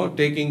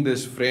taking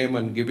this frame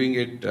and giving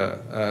it,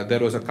 there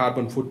was a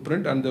carbon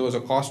footprint and there was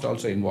a cost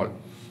also involved.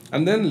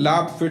 And then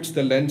lab fits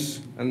the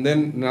lens, and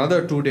then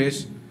another 2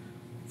 days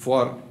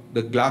for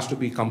the glass to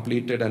be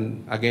completed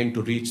and again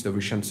to reach the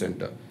vision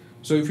center.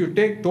 So if you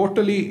take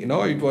totally,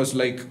 it was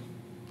like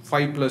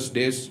 5+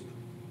 days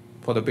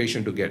for the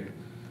patient to get.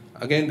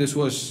 Again, this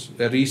was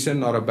a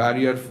reason or a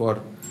barrier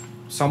for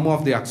some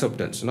of the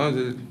acceptance.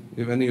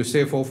 When you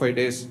say 4-5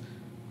 days,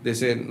 they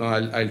say, no,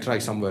 I'll try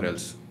somewhere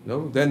else.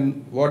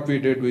 Then what we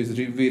did was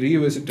we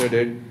revisited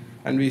it,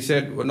 and we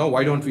said, well, no,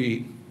 why don't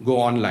we go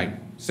online?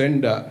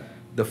 Send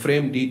the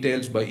frame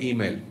details by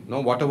email.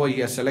 Whatever he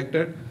has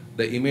selected,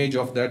 the image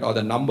of that or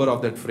the number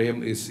of that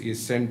frame is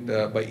sent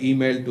by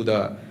email to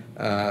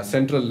the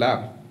central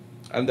lab.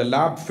 And the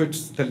lab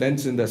fits the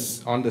lens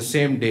on the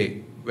same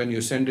day. When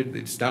you send it,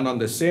 it's done on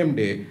the same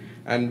day.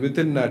 And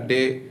within a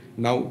day,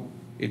 now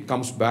it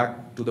comes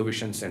back to the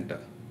vision center.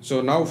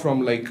 So now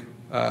from like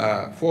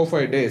 4 or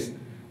 5 days,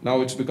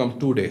 now it's become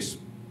 2 days.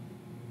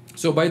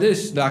 So by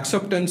this, the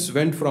acceptance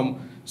went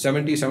from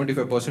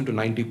 75% to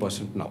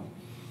 90% now.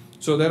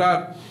 So there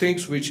are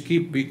things which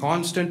we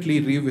constantly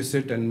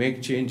revisit and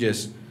make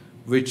changes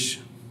which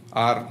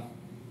are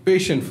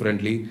patient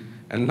friendly,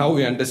 and now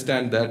we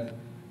understand that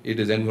it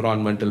is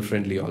environmental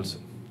friendly also.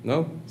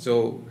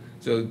 So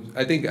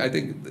I think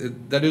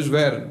that is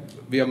where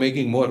we are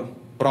making more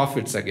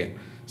profits again.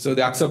 So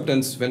the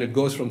acceptance, when it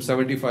goes from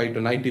 75 to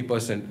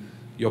 90%,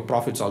 your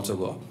profits also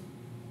go up.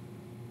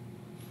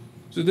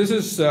 So this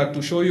is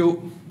to show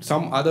you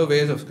some other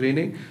ways of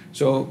screening.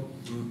 So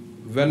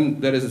when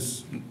there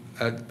is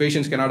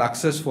patients cannot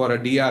access for a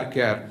DR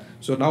care,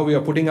 so now we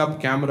are putting up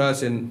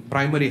cameras in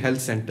primary health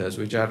centers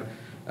which are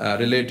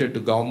related to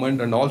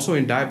government, and also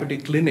in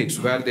diabetic clinics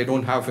where they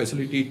don't have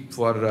facility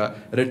for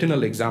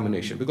retinal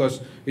examination,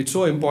 because it's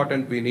so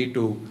important. We need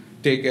to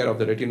take care of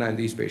the retina in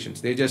these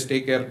patients. They just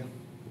take care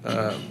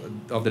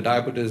of the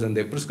diabetes and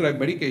they prescribe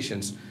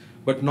medications.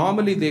 But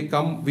normally they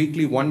come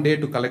weekly 1 day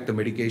to collect the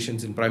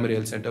medications in primary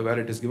health center where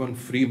it is given,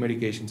 free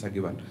medications are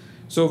given.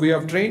 So we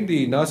have trained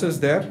the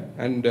nurses there,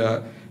 and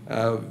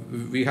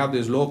we have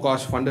these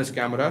low-cost fundus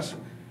cameras,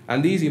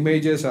 and these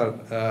images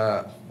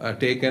are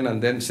taken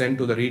and then sent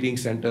to the reading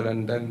center,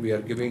 and then we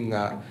are giving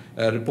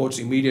reports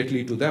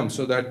immediately to them,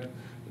 so that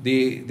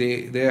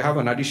they have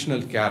an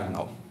additional care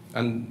now,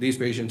 and these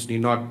patients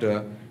need not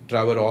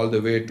travel all the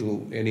way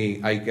to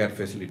any eye care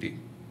facility.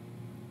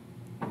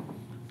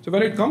 So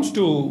when it comes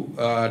to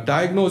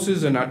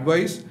diagnosis and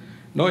advice,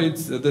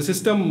 the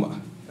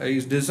system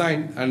is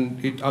designed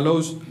and it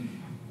allows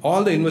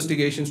all the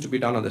investigations to be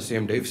done on the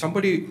same day. If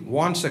somebody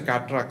wants a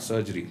cataract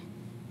surgery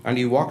and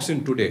he walks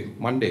in today,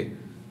 Monday,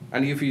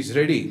 and if he's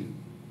ready,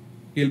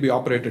 he'll be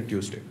operated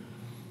Tuesday,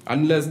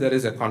 unless there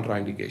is a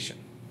contraindication,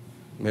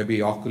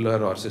 maybe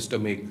ocular or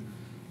systemic,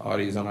 or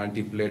he's on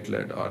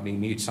antiplatelet, or he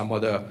needs some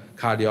other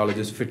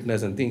cardiologist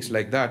fitness and things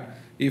like that.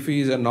 If he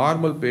is a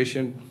normal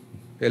patient,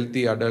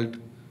 healthy adult,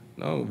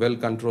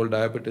 well-controlled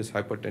diabetes,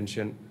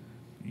 hypertension,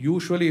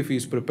 usually if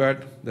he's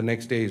prepared, the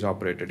next day he's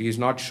operated. He's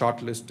not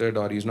shortlisted,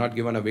 or he's not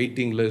given a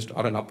waiting list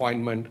or an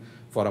appointment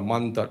for a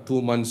month or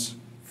 2 months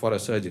for a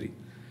surgery.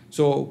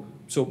 So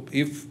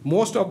if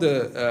most of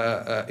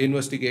the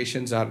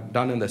investigations are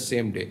done in the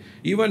same day,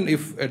 even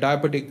if a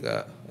diabetic,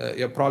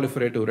 a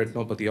proliferative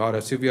retinopathy or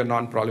a severe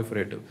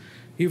non-proliferative,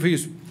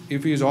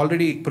 if he's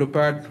already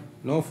prepared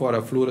for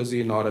a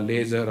fluorescein or a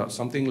laser or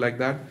something like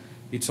that,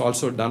 it's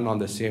also done on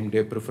the same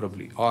day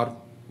preferably, or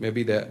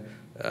maybe the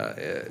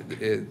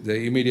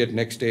immediate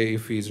next day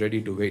if he's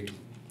ready to wait.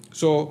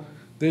 So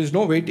there is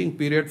no waiting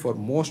period for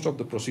most of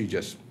the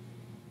procedures.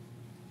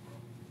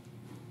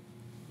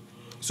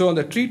 So on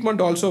the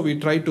treatment also, we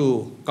try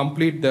to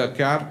complete the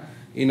care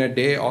in a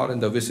day or in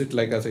the visit,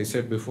 like as I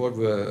said before,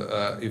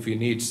 if he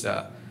needs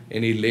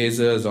any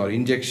lasers or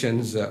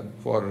injections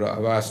for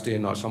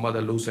Avastin or some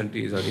other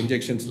Lucentis or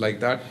injections like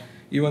that,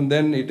 even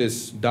then it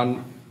is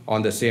done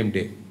on the same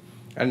day.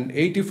 And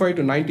 85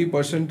 to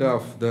 90%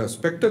 of the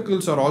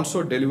spectacles are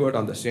also delivered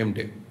on the same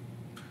day.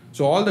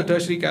 So all the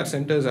tertiary care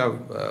centers have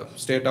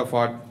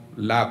state-of-art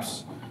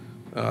labs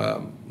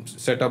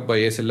set up by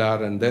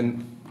SLR, and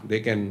then they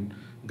can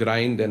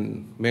grind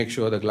and make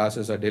sure the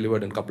glasses are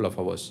delivered in a couple of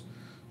hours.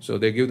 So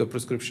they give the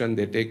prescription,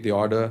 they take the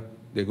order,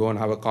 they go and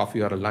have a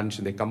coffee or a lunch,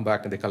 and they come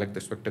back and they collect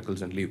the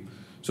spectacles and leave,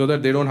 so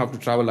that they don't have to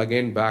travel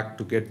again back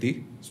to get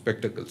the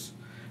spectacles.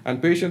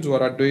 And patients who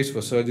are advised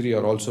for surgery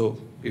are also,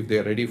 if they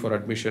are ready for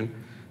admission,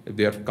 if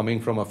they are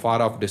coming from a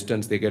far off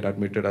distance, they get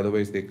admitted,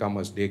 otherwise they come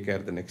as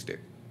daycare the next day.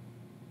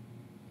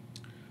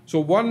 So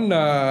one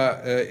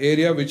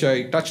area which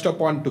I touched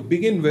upon to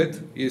begin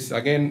with is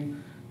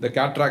again the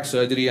cataract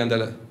surgery and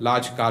the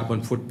large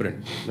carbon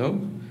footprint.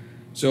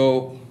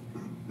 So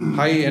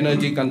high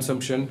energy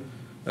consumption,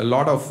 a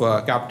lot of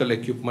capital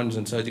equipments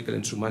and surgical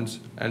instruments,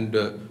 and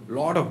a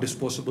lot of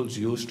disposables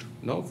used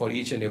for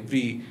each and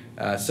every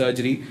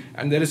surgery.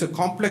 And there is a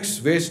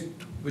complex waste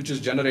which is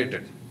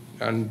generated.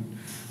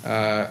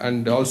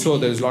 And also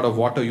there is a lot of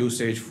water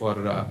usage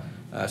for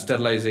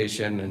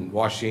sterilization and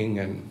washing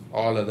and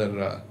all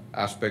other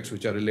aspects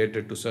which are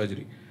related to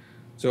surgery.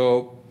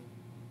 So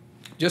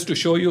just to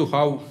show you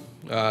how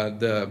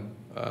the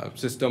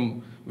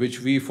system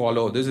which we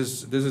follow, this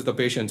is the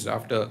patients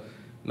after,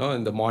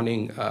 in the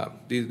morning.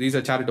 These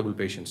are charitable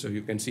patients, so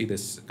you can see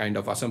this kind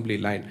of assembly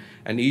line,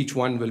 and each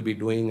one will be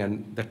doing,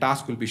 and the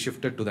task will be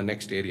shifted to the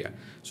next area.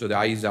 So the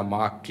eyes are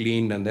marked,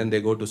 cleaned, and then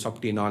they go to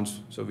subtenons.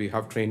 So we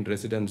have trained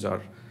residents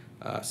or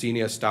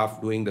senior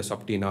staff doing the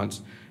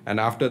subtenance. And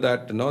after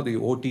that, the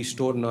OT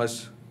store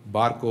nurse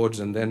barcodes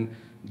and then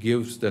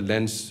gives the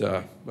lens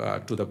to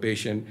the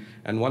patient.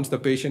 And once the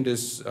patient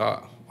is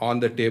on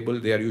the table,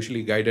 they are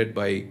usually guided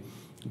by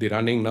the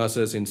running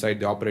nurses inside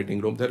the operating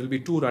room. There will be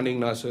 2 running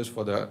nurses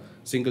for the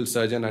single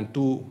surgeon and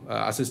 2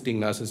 assisting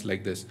nurses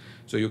like this.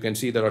 So you can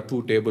see there are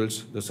 2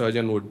 tables. The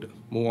surgeon would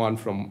move on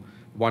from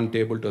one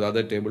table to the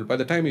other table. By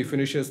the time he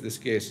finishes this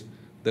case,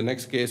 the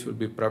next case will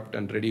be prepped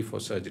and ready for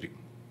surgery.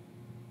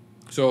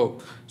 So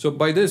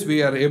by this,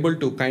 we are able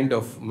to kind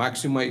of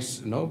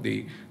maximize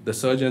the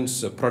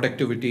surgeon's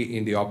productivity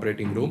in the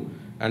operating room.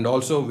 And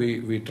also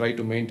we try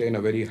to maintain a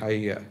very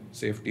high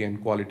safety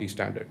and quality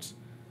standards.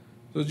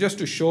 So just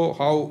to show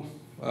how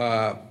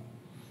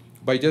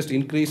by just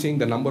increasing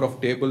the number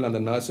of table and the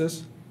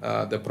nurses,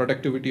 the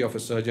productivity of a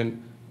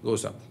surgeon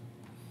goes up.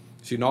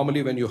 See,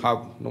 normally when you have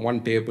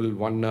 1 table,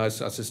 1 nurse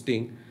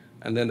assisting,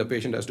 and then the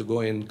patient has to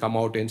go in, come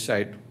out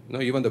inside,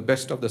 even the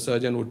best of the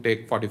surgeon would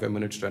take 45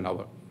 minutes to an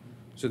hour.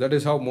 So that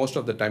is how most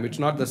of the time, it's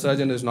not the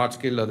surgeon is not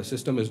skilled or the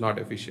system is not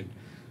efficient,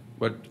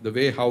 but the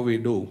way how we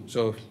do.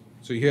 So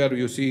here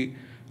you see,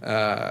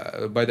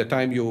 by the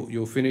time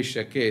you finish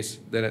a case,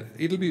 then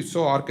it'll be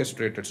so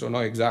orchestrated. So now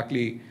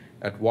exactly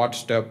at what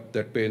step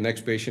that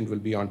next patient will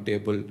be on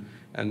table,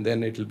 and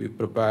then it will be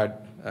prepared.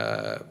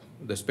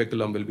 The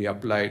speculum will be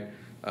applied.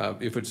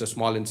 If it's a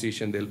small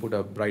incision, they'll put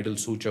a bridal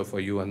suture for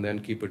you and then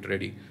keep it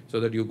ready so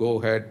that you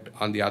go ahead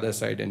on the other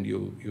side and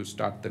you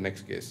start the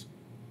next case.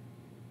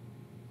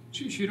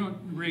 So you don't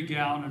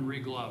re-gown and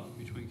re-glove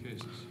between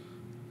cases?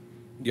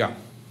 Yeah.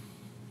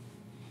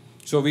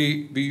 So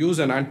we use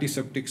an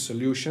antiseptic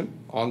solution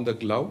on the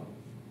glove,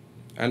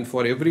 and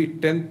for every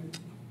 10th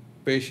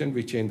patient,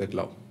 we change the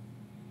glove.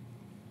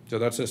 So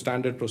that's a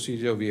standard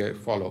procedure we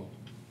follow.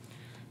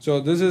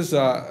 So this is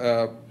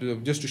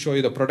just to show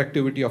you the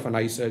productivity of an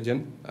eye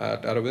surgeon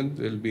at Aravind.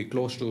 It will be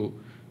close to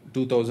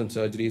 2,000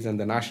 surgeries, and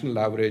the national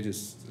average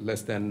is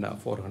less than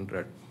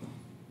 400.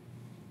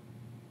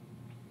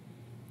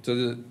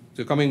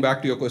 So coming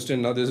back to your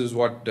question, now this is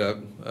what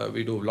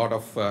we do, a lot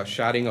of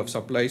sharing of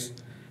supplies,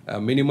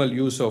 minimal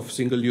use of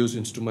single-use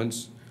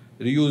instruments,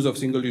 reuse of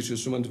single-use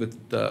instruments with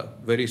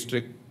very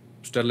strict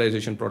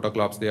sterilization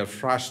protocols. They are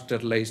flash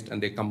sterilized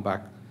and they come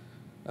back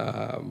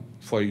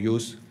for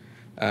use.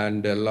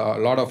 And a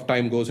lot of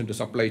time goes into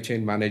supply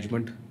chain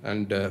management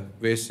and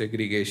waste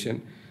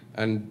segregation,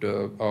 and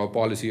our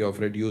policy of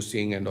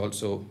reducing and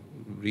also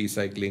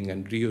recycling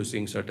and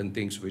reusing certain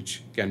things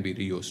which can be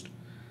reused.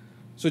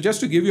 So just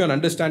to give you an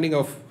understanding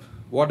of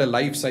what a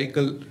life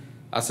cycle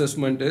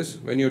assessment is,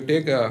 when you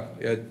take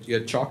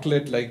a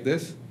chocolate like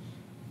this,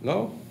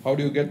 how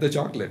do you get the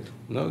chocolate?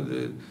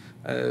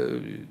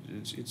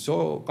 It's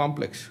so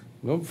complex.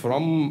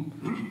 From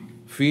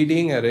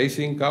feeding a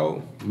racing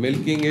cow,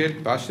 milking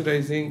it,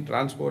 pasteurizing,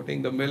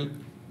 transporting the milk,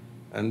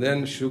 and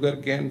then sugar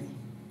cane,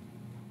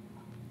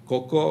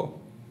 cocoa,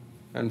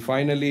 and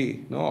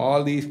finally,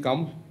 all these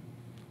come,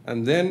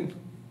 and then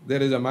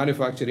there is a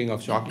manufacturing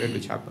of chocolate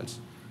which happens.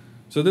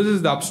 So this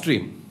is the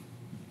upstream.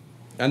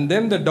 And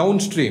then the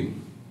downstream.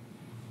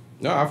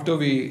 Now, after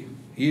we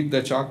eat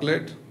the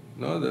chocolate,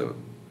 the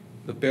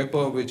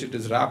paper which it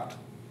is wrapped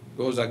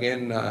goes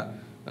again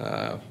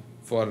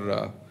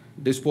for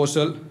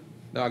disposal.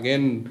 Now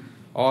again,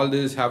 all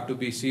this have to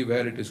be see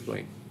where it is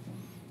going.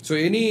 So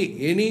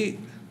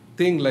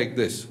anything like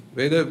this,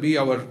 whether it be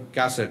our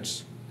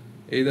cassettes,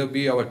 either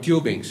be our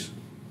tubings,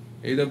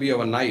 either be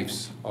our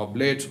knives or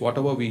blades,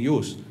 whatever we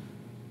use,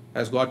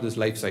 has got this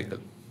life cycle.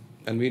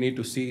 And we need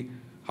to see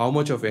how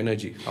much of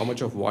energy, how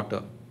much of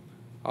water,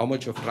 how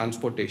much of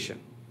transportation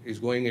is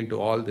going into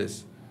all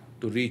this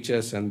to reach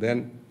us, and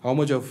then how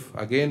much of,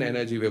 again,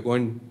 energy we're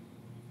going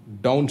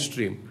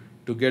downstream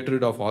to get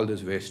rid of all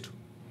this waste.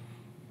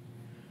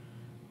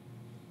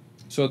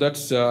 So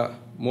that's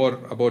more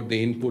about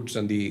the inputs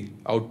and the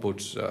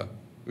outputs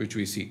which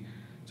we see.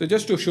 So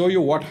just to show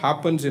you what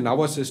happens in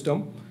our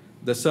system,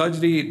 the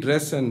surgery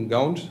dress and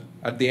gowns,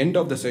 at the end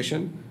of the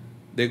session,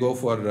 they go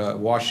for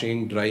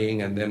washing,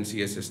 drying, and then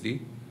CSSD.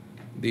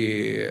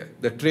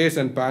 The trays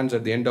and pans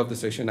at the end of the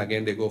session,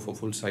 again, they go for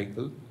full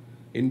cycle.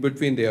 In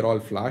between, they are all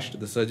flashed.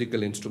 The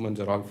surgical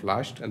instruments are all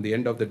flashed. And the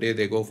end of the day,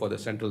 they go for the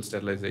central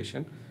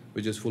sterilization,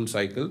 which is full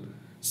cycle.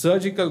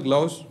 Surgical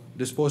gloves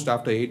disposed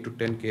after 8 to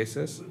 10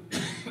 cases.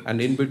 And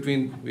in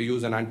between, we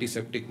use an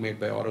antiseptic made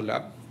by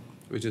Orolab,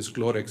 which is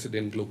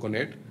chlorhexidine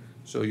gluconate.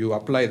 So you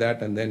apply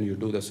that, and then you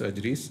do the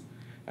surgeries.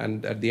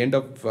 And at the end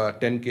of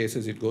 10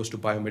 cases, it goes to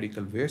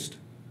biomedical waste.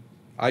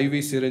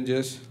 IV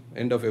syringes,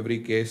 end of every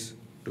case,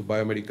 to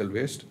biomedical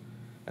waste.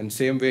 And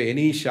same way,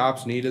 any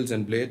sharps, needles,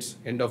 and blades,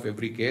 end of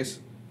every case,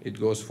 it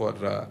goes for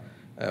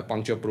a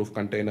puncture-proof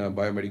container,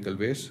 biomedical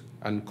waste.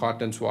 And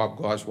cotton swab,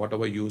 gauze,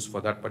 whatever used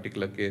for that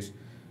particular case,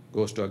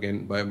 goes to,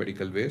 again,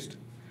 biomedical waste.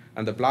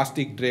 And the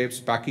plastic drapes,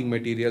 packing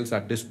materials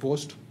are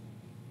disposed.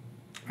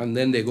 And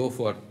then they go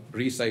for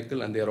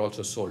recycle, and they are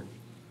also sold.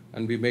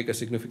 And we make a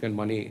significant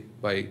money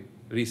by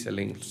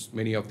reselling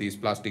many of these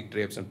plastic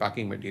drapes and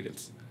packing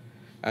materials.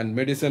 And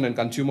medicine and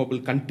consumable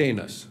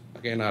containers,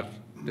 again, are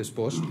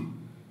disposed.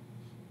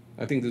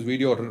 I think this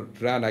video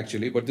ran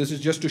actually, but this is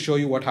just to show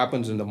you what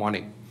happens in the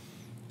morning.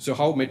 So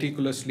how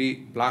meticulously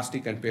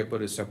plastic and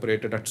paper is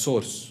separated at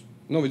source,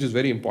 which is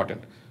very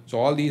important. So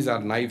all these are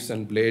knives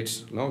and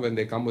blades, when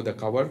they come with a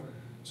cover.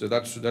 So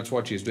that's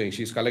what she's doing.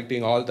 She's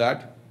collecting all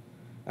that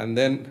and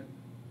then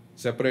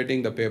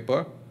separating the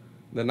paper.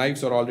 The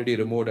knives are already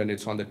removed and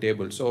it's on the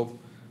table. So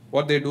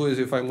what they do is,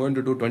 if I'm going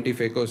to do 20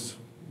 FECOs,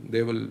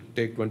 they will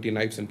take 20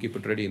 knives and keep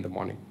it ready in the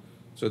morning.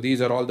 So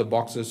these are all the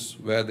boxes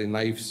where the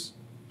knives,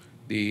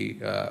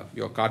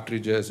 your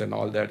cartridges and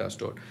all that are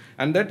stored.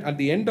 And that at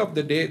the end of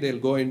the day, they'll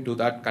go into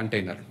that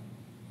container.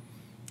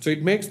 So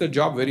it makes the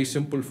job very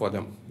simple for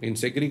them in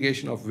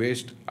segregation of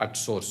waste at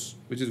source,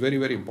 which is very,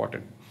 very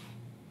important.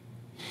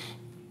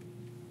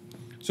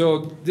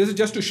 So this is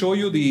just to show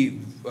you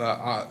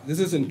this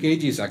is in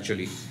kgs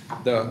actually,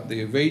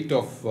 the weight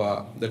of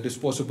the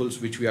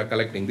disposables which we are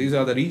collecting. These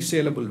are the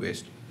resaleable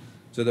waste.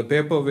 So the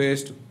paper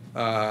waste,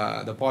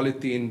 the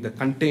polythene, the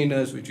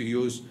containers which we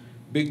use,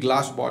 big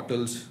glass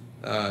bottles,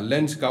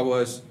 lens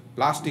covers,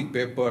 plastic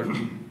paper,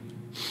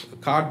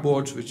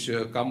 cardboards which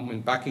come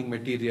in packing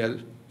material.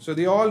 So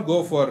they all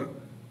go for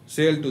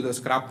sale to the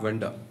scrap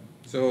vendor.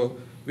 So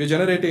we're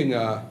generating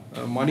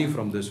money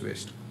from this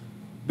waste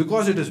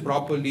because it is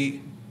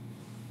properly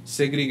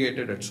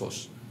segregated at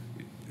source.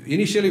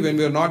 Initially, when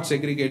we are not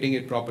segregating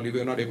it properly, we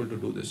are not able to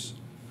do this.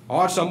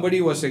 Or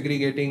somebody was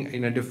segregating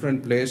in a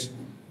different place,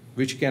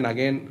 which can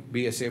again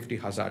be a safety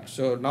hazard.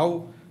 So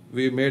now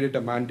we made it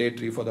a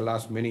mandatory for the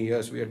last many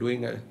years. We are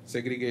doing a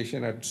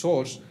segregation at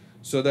source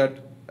so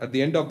that at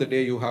the end of the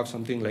day, you have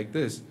something like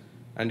this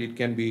and it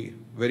can be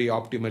very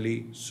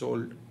optimally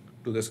sold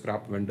to the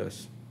scrap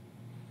vendors.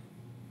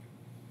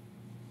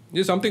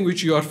 This is something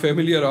which you are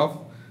familiar of.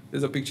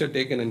 There's a picture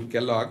taken in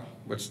Kellogg,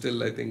 but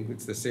still I think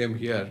it's the same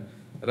here,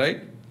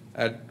 right?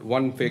 At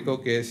one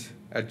FECO case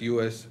at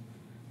US,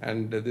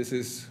 and this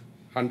is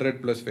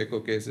 100 plus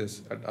FECO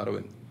cases at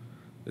Aravind.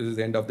 This is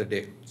the end of the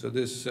day. So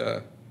this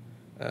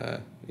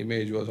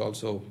image was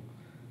also,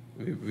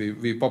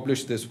 we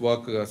published this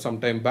work some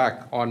time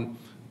back on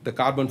the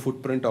carbon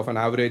footprint of an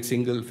average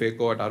single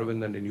FECO at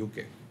Aravind and in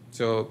UK.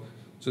 So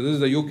this is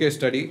the UK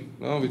study,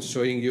 which is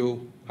showing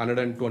you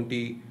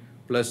 120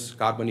 plus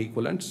carbon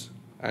equivalents.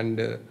 And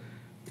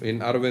in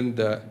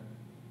Aravind,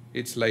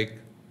 it's like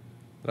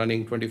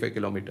running 25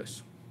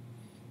 kilometers.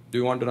 Do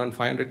you want to run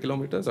 500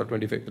 kilometers or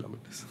 25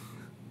 kilometers?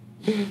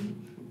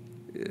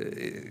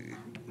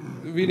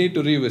 We need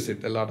to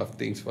revisit a lot of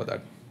things for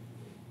that.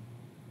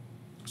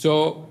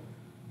 So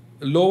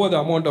lower the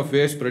amount of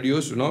waste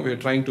produced, we're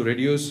trying to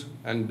reduce,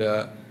 and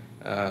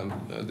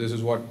this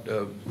is what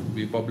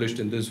we published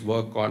in this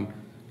work on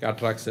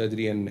cataract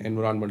surgery and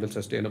environmental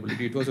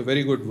sustainability. It was a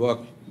very good work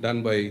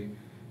done by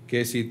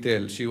Casey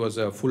Thale. She was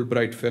a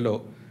Fulbright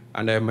fellow,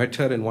 and I met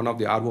her in one of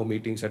the RO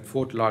meetings at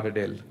Fort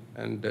Lauderdale,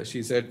 and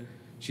she said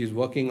she's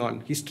working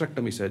on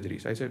hysterectomy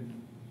surgeries. I said,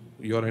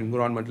 you're an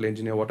environmental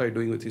engineer, what are you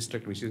doing with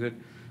hysterectomy? She said,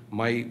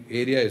 my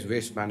area is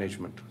waste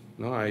management.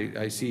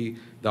 I see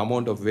the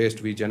amount of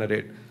waste we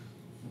generate.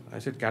 I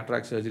said,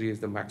 cataract surgery is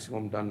the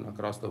maximum done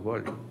across the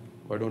world.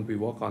 Why don't we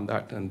work on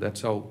that? And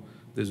that's how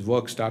this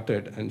work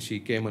started, and she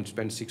came and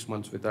spent 6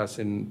 months with us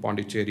in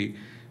Pondicherry.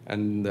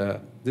 And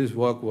this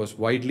work was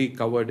widely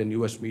covered in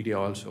US media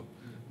also.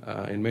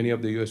 In many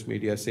of the US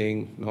media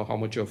saying how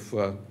much of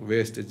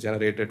waste is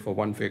generated for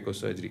one FECO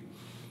surgery.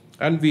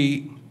 And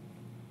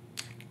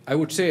I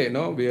would say,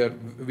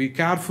 we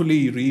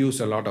carefully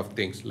reuse a lot of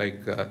things,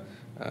 like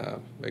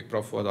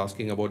Prof was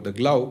asking about the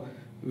glove.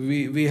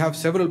 We have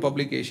several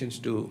publications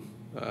to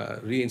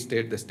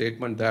reinstate the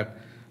statement that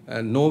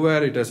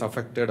nowhere it has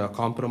affected or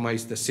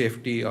compromised the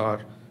safety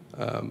or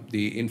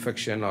the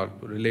infection or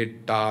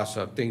related tasks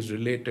or things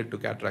related to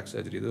cataract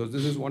surgery.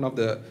 This is one of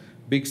the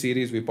big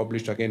series we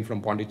published again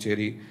from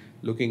Pondicherry,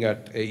 looking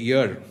at a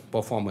year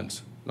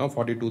performance,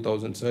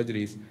 42,000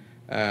 surgeries,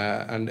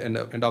 and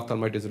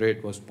endophthalmitis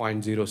rate was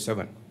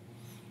 0.07.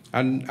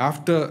 And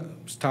after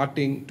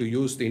starting to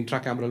use the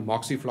intracameral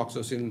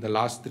moxifloxacin in the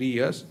last 3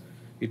 years,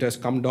 it has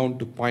come down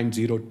to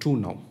 0.02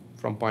 now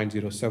from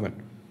 0.07,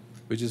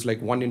 which is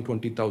like 1 in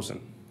 20,000.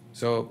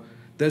 So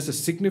there's a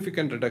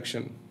significant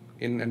reduction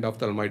in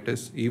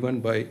endophthalmitis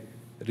even by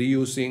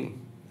reusing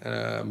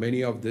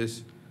many of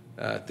these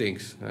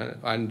things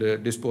and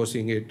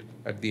disposing it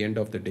at the end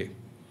of the day.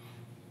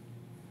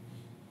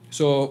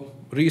 So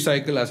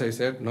recycle, as I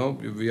said,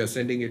 we are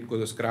sending it to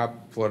the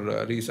scrap for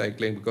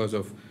recycling because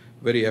of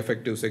very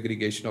effective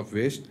segregation of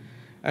waste.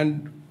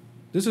 And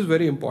this is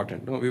very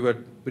important. We were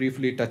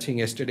briefly touching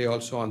yesterday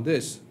also on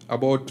this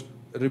about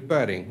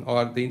repairing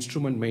or the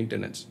instrument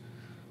maintenance.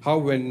 How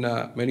when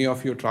many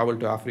of you travel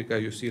to Africa,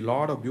 you see a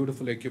lot of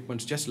beautiful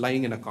equipments just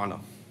lying in a corner.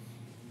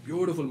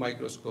 Beautiful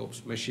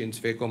microscopes, machines,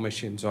 phaco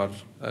machines or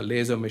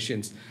laser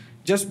machines.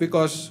 Just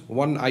because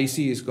one IC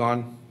is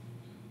gone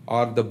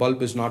or the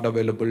bulb is not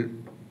available.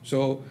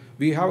 So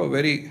we have a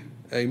very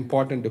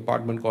important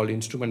department called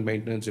instrument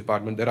maintenance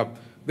department. There are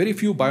very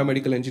few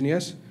biomedical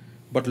engineers,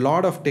 but a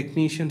lot of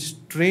technicians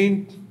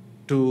trained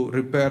to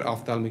repair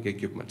ophthalmic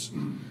equipments.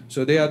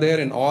 So they are there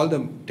in all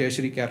the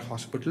tertiary care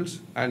hospitals,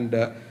 and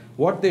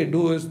what they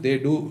do is they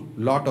do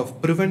a lot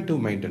of preventive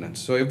maintenance.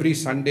 So every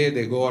Sunday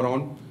they go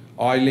around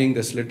oiling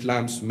the slit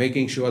lamps,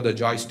 making sure the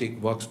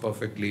joystick works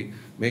perfectly,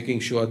 making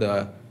sure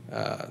the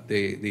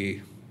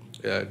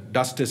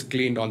dust is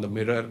cleaned on the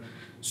mirror,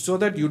 so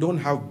that you don't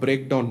have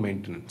breakdown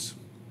maintenance.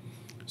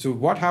 So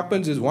what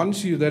happens is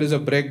once there is a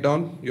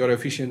breakdown, your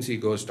efficiency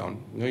goes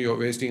down. You're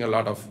wasting a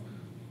lot of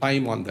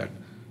time on that.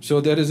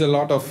 So there is a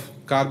lot of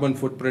carbon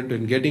footprint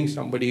in getting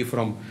somebody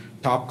from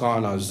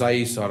Topcon or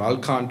Zeiss or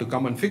Alcon to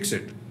come and fix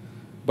it.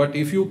 But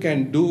if you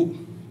can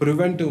do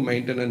preventive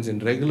maintenance in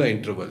regular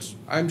intervals,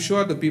 I'm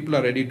sure the people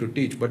are ready to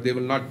teach, but they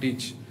will not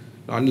teach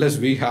unless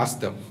we ask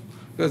them,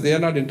 because they are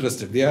not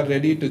interested. They are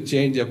ready to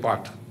change a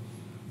part,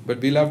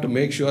 but we'll have to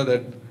make sure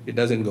that it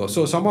doesn't go.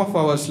 So some of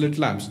our slit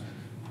lamps,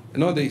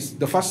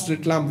 the first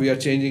slit lamp we are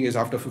changing is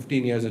after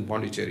 15 years in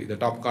Pondicherry, the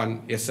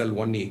Topcon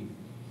SL1E.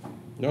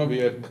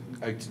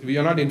 We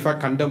are not in fact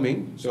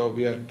condemning, so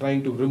we are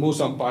trying to remove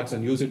some parts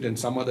and use it in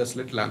some other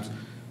slit lamps.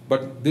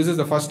 But this is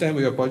the first time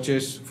we have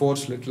purchased 4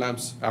 slit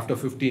lamps after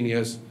 15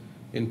 years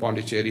in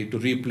Pondicherry to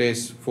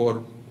replace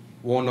 4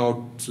 worn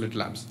out slit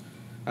lamps.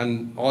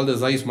 And all the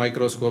Zeiss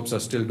microscopes are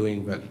still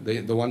doing well.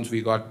 The ones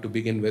we got to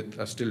begin with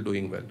are still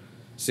doing well.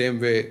 Same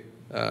way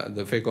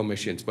the phaco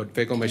machines, but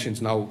phaco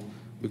machines now,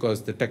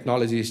 because the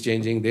technology is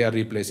changing, they are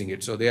replacing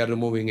it. So they are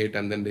removing it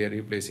and then they are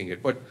replacing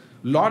it. But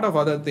a lot of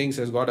other things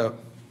has got a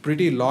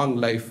pretty long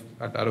life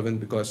at Aravind,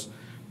 because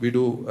we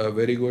do a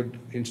very good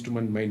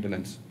instrument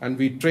maintenance. And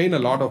we train a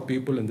lot of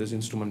people in this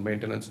instrument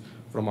maintenance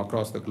from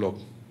across the globe.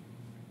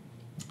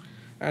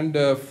 And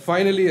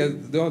finally,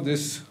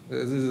 this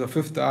is the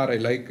 5th R I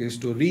like, is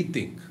to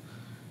rethink.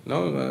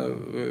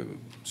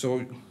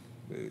 So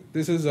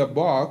this is a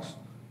box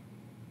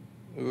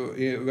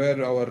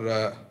where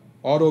our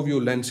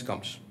ROView lens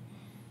comes.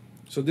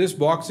 So this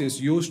box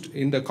is used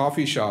in the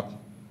coffee shop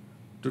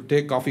to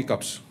take coffee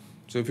cups.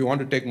 So if you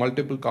want to take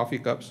multiple coffee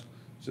cups,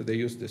 so they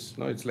use this.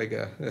 It's like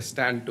a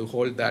stand to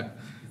hold that.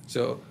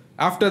 So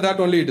after that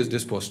only it is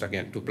disposed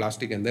again to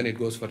plastic, and then it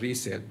goes for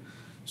resale.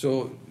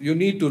 So you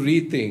need to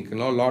rethink a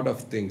lot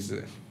of things.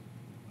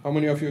 How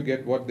many of you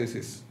get what this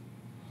is?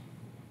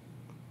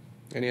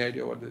 Any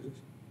idea what this is?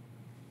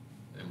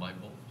 A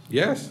light bulb?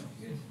 Yes.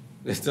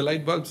 It's the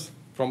light bulbs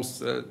from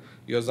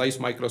your Zeiss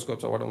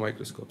microscopes or whatever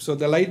microscopes. So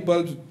the light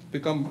bulbs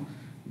become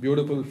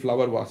beautiful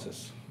flower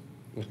vases.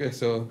 Okay,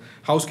 so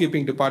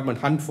housekeeping department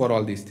hunt for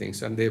all these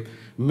things, and they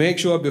make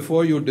sure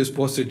before you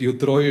dispose it, you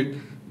throw it,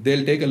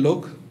 they'll take a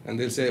look and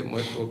they'll say,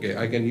 okay,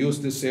 I can use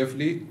this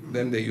safely,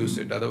 then they use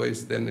it,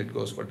 otherwise then it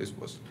goes for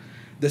disposal.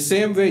 The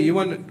same way,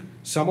 even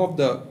some of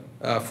the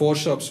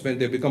forceps, when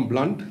they become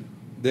blunt,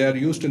 they are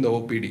used in the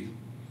OPD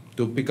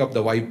to pick up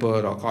the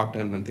wiper or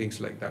cotton and things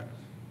like that.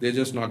 They're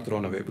just not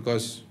thrown away,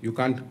 because you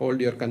can't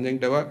hold your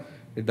conjunctiva,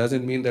 it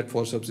doesn't mean that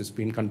forceps is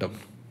being condemned.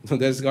 So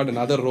there's got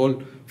another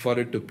role for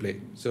it to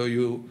play. So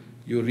you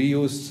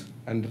reuse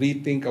and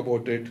rethink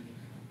about it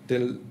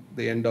till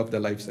the end of the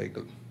life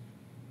cycle.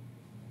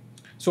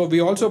 So we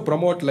also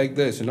promote like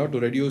this, to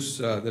reduce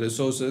the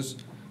resources,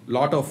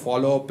 lot of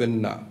follow-up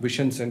in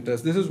vision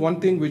centers. This is one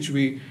thing which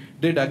we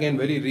did again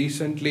very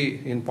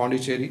recently in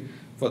Pondicherry.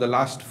 For the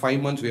last 5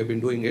 months we have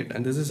been doing it,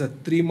 and this is a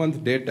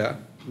 3-month data,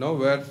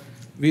 where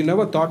we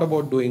never thought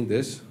about doing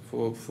this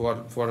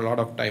for a lot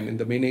of time, in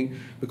the meaning,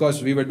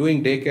 because we were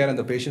doing daycare and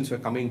the patients were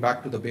coming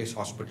back to the base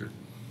hospital.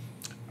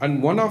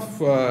 And one of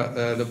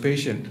the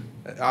patient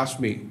asked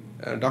me,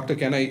 doctor,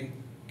 can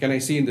I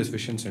see in this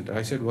vision center?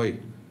 I said, why?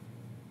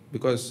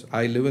 Because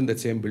I live in that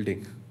same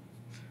building.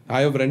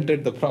 I have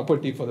rented the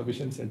property for the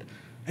vision center.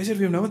 I said,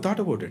 we have never thought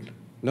about it.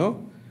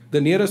 No?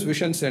 The nearest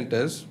vision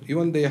centers,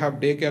 even they have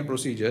daycare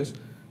procedures,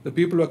 the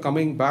people are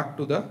coming back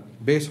to the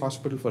base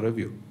hospital for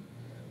review.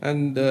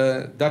 And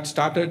that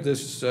started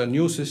this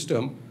new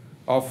system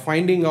of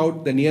finding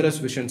out the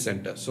nearest vision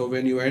center. So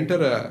when you enter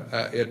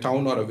a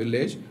town or a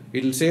village,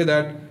 it will say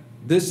that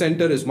this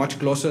center is much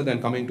closer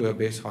than coming to a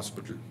base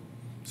hospital.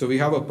 So we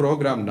have a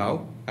program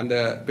now, and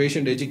the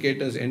patient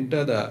educators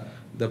enter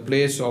the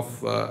place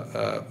of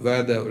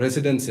where the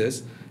residence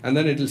is, and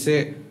then it will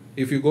say,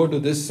 if you go to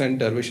this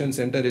center, vision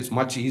center, it's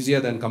much easier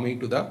than coming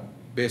to the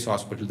base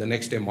hospital the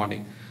next day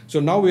morning. So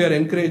now we are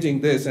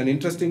encouraging this, and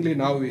interestingly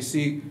now we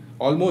see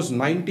almost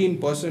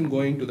 19%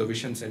 going to the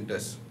vision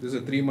centers. This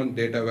is a 3-month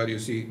data where you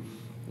see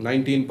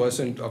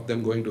 19% of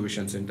them going to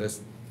vision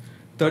centers,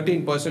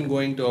 13%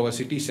 going to our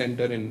city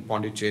center in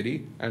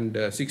Pondicherry, and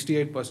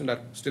 68%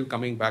 are still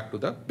coming back to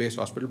the base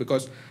hospital,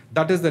 because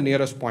that is the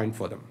nearest point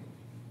for them.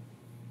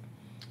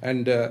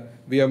 And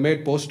we have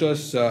made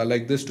posters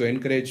like this to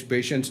encourage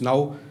patients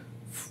now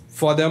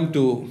for them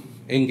to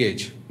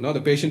engage.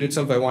 The patient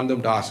itself, I want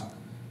them to ask,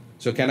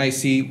 so can I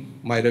see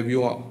my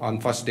review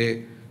on first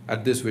day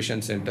at this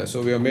vision center?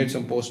 So we have made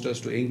some posters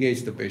to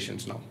engage the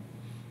patients now.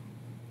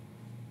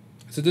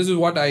 So this is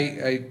what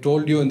I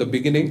told you in the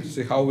beginning,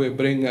 see how we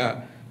bring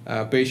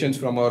patients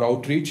from our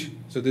outreach.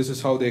 So this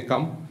is how they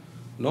come,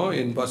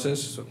 in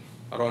buses. So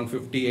around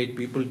 58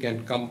 people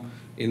can come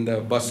in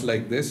the bus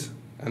like this,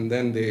 and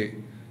then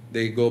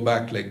they go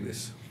back like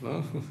this,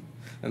 no?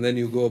 And then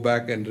you go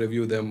back and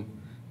review them.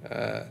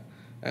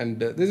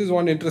 This is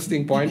one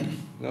interesting point,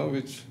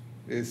 which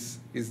is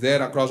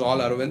there across all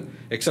Aravind,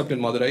 except in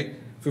Madurai.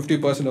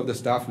 50% of the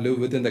staff live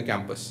within the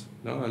campus,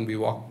 and we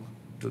walk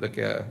to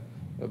the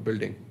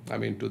building,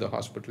 to the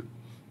hospital.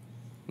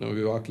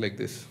 We walk like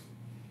this.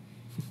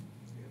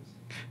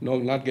 No,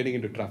 not getting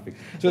into traffic.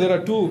 So there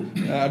are two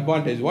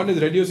advantages. One is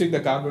reducing the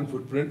carbon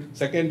footprint.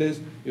 Second is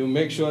you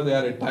make sure they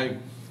are in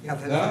time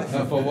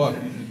for work,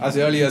 as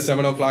early as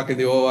 7 o'clock in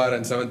the OR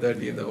and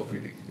 7:30 in the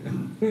OPD.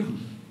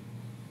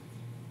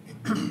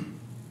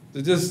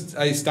 So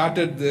I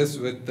started this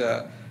with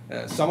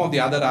some of the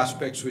other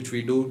aspects which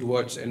we do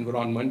towards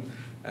environment,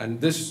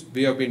 and this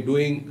we have been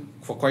doing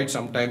for quite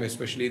some time,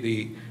 especially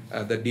the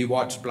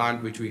DWATS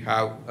plant which we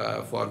have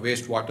for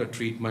wastewater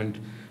treatment,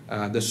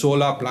 the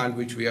solar plant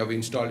which we have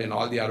installed in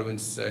all the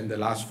Aravinds in the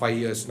last 5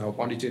 years now.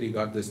 Pondicherry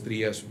got this 3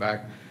 years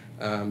back.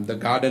 The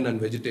garden and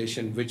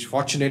vegetation, which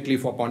fortunately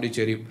for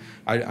Pondicherry,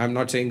 I'm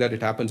not saying that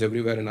it happens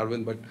everywhere in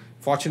Aravind, but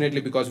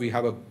fortunately because we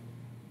have a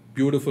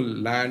beautiful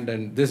land,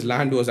 and this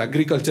land was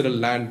agricultural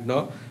land.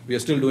 We are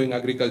still doing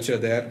agriculture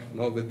there,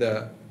 with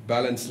the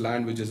balanced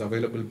land which is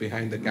available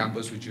behind the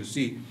campus, which you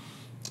see.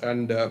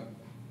 And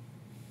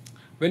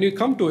when you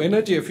come to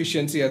energy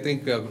efficiency, I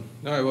think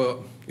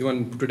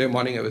even today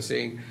morning I was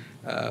saying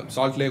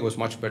Salt Lake was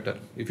much better.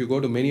 If you go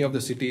to many of the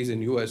cities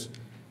in US,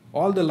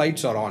 all the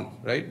lights are on,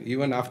 right?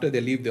 Even after they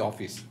leave the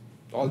office,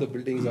 all the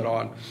buildings are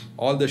on,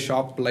 all the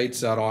shop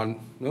lights are on.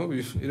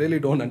 We really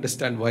don't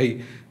understand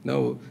why.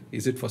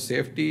 Is it for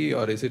safety,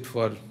 or is it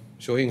for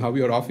showing how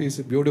your office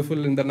is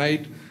beautiful in the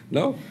night?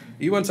 No,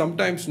 even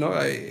sometimes, in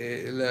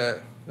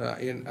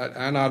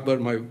Ann Arbor,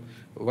 my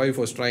wife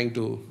was trying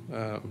to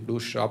do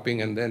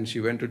shopping, and then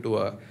she went into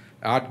a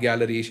art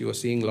gallery. She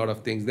was seeing a lot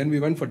of things. Then we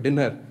went for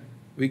dinner.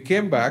 We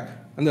came back,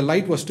 and the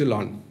light was still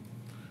on.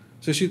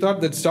 So she thought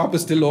that shop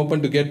is still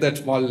open to get that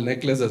small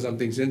necklace or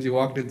something. Since she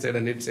walked inside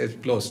and it says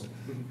closed.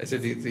 I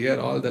said, here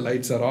all the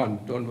lights are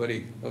on. Don't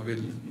worry.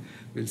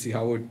 We'll see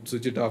how we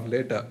switch it off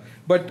later.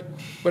 But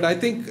I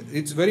think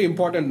it's very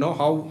important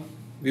how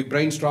we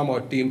brainstorm our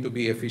team to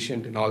be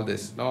efficient in all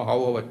this.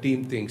 How our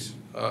team thinks.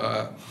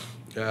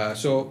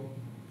 So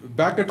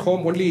back at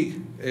home, only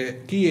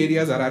key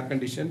areas are air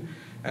conditioned.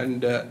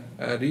 And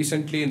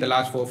recently, in the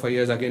last 4 or 5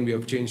 years, again, we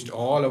have changed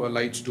all our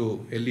lights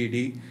to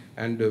LED,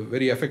 and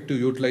very effective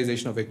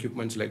utilization of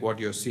equipments like what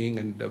you're seeing,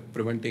 and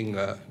preventing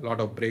a lot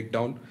of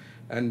breakdown.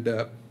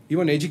 And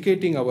even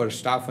educating our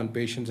staff and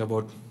patients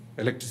about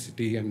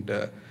electricity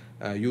and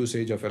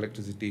usage of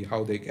electricity,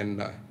 how they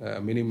can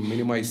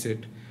minimize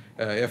it,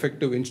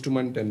 effective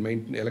instrument and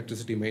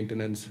electricity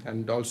maintenance,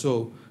 and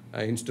also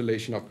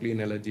installation of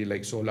clean energy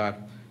like solar.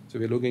 So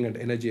we're looking at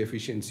energy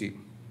efficiency.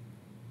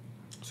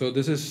 So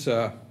this is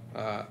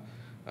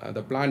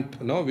the plant,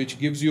 which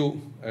gives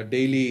you a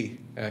daily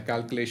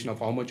calculation of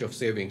how much of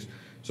savings.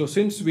 So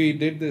since we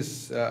did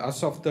this,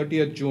 as of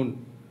 30th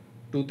June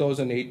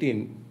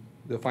 2018,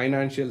 the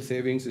financial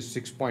savings is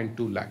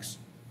 6.2 lakhs.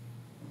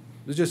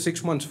 This is just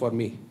 6 months for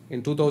me.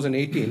 In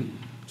 2018,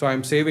 so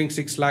I'm saving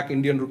 6 lakh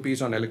Indian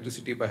rupees on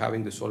electricity by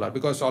having the solar,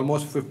 because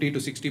almost 50 to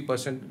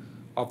 60%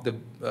 of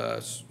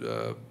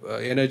the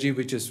energy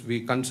which is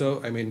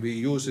we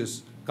use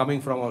is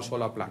coming from our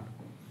solar plant.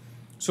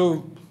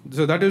 So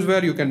that is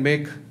where you can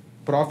make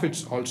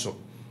profits also.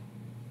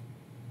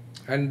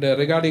 And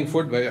regarding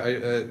food,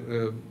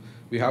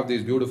 we have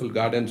these beautiful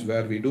gardens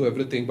where we do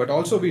everything, but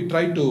also we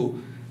try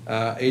to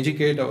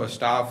educate our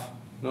staff,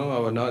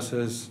 our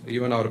nurses,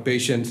 even our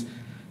patients.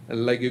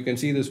 Like you can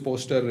see this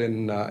poster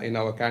in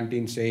our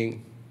canteen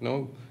saying,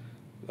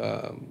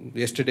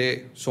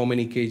 yesterday so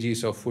many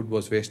kgs of food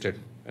was wasted,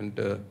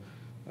 and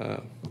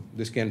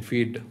this can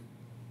feed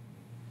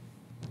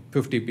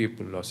 50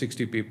 people or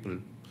 60 people.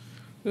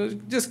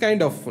 Just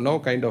kind of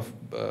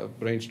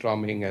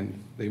brainstorming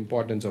and the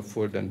importance of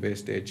food and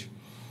wastage.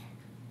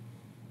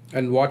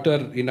 And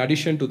water, in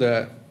addition to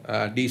the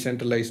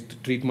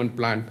decentralized treatment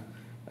plant,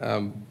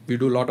 we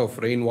do a lot of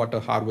rainwater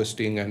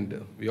harvesting,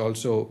 and we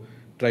also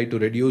try to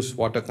reduce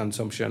water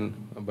consumption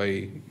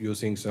by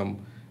using some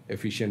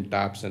efficient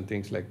taps and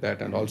things like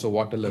that, and also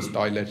waterless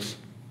toilets.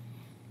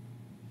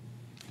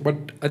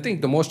 But I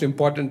think the most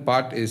important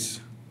part is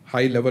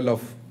high level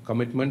of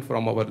commitment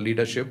from our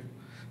leadership,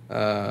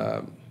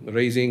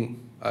 raising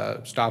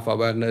staff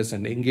awareness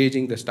and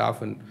engaging the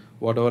staff in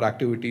whatever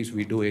activities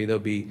we do, either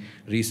be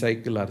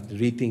recycle or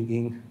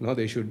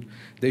rethinking.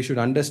 They should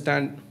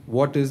understand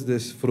what is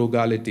this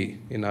frugality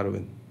in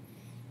Aravind.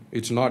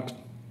 It's not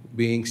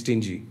being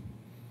stingy.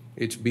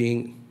 It's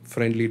being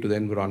friendly to the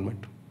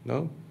environment,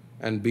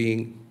 and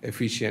being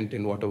efficient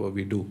in whatever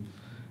we do,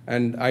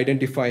 and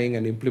identifying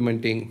and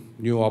implementing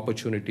new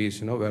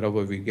opportunities,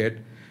 wherever we get.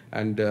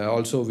 And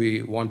also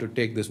we want to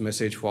take this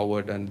message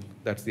forward, and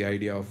that's the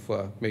idea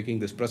of making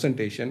this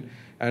presentation.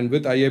 And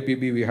with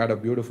IAPB, we had a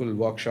beautiful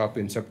workshop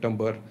in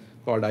September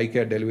called Eye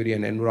Care Delivery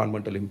and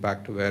Environmental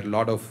Impact, where a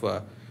lot of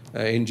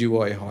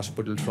NGO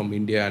hospitals from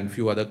India and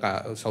few other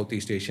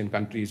Southeast Asian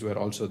countries were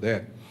also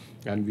there.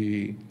 And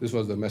this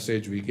was the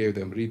message we gave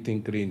them: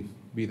 rethink green,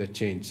 be the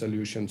change,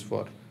 solutions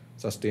for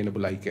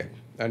sustainable eye care.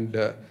 And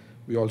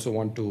we also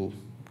want to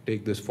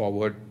take this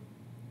forward.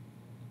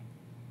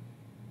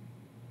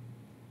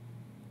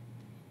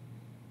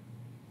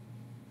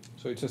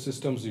 So it's a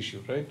systems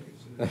issue, right?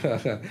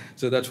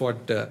 So that's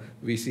what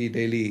we see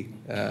daily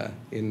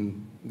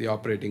in the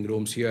operating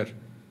rooms here: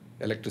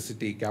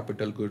 electricity,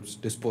 capital goods,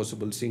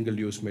 disposable,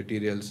 single-use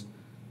materials.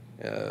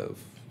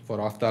 For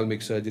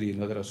ophthalmic surgery,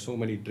 there are so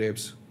many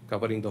drapes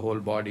covering the whole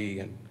body,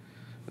 and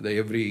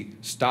every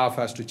staff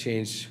has to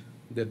change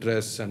their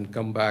dress and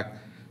come back.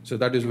 So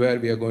that is where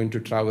we are going to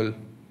travel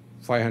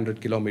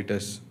 500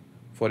 kilometers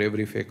for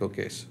every phaco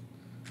case.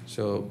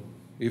 So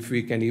if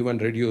we can even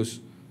reduce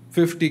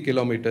 50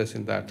 kilometers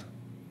in that,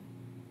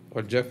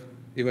 or Jeff,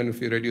 even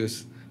if you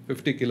reduce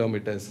 50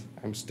 kilometers,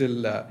 I'm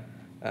still,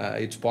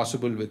 it's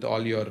possible with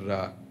all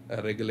your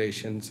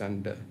regulations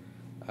and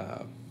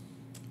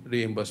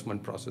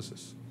reimbursement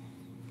processes.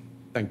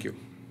 Thank you.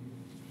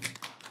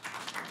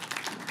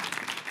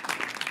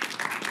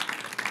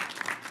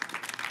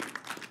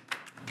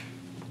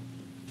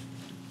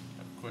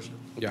 Question?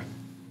 Yeah.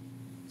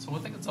 So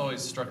one thing that's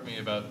always struck me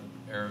about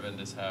Aravind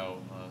is how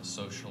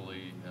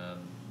socially,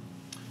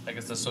 I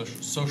guess the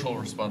social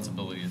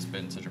responsibility has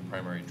been such a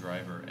primary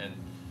driver,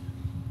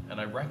 and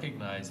I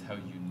recognize how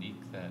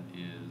unique that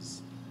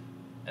is,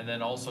 and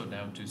then also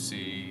now to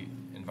see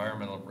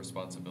environmental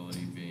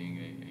responsibility being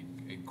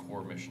a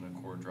core mission,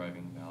 a core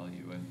driving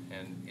value,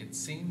 and it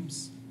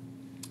seems,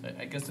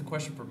 I guess the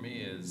question for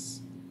me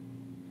is,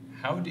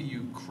 how do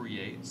you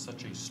create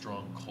such a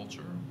strong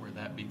culture where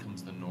that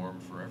becomes the norm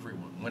for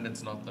everyone when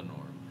it's not the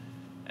norm?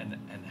 And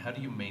how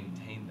do you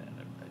maintain that?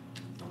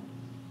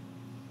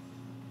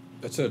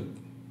 That's a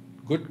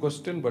good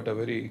question, but a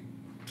very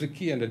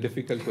tricky and a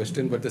difficult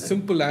question. But the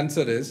simple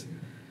answer is,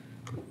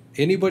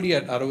 anybody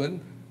at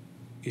Aravind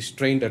is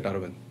trained at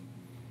Aravind.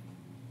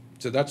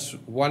 So that's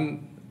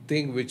one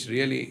thing which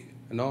really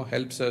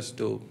helps us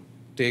to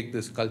take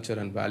this culture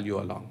and value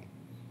along.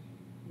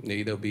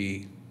 Either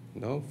be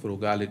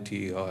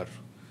frugality, or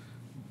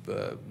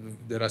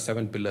there are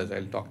 7 pillars.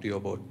 I'll talk to you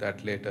about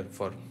that later,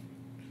 for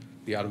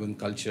the Aravind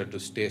culture to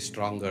stay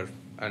stronger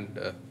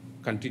and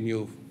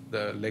continue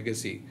the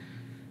legacy.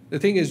 The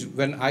thing is,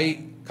 when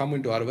I come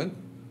into Aravind,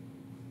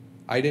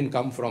 I didn't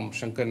come from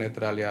Shankar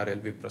Nethralaya or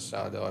LV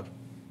Prasad or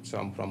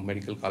some from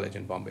Medical College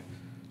in Bombay.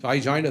 So I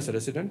joined as a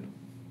resident,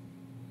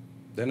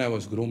 then I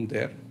was groomed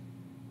there,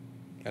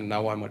 and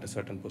now I'm at a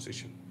certain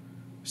position.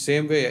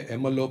 Same way,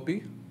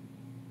 MLOP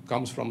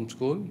comes from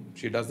school,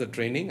 she does the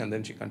training, and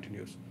then she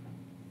continues.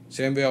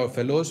 Same way, our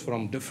fellows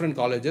from different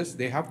colleges,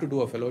 they have to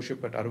do a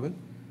fellowship at Aravind.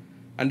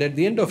 And at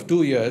the end of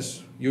 2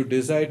 years, you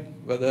decide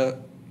whether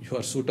you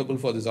are suitable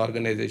for this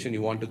organization,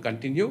 you want to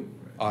continue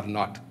or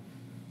not.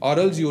 Or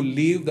else you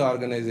leave the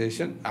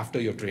organization after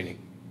your training.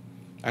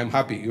 I'm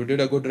happy, you did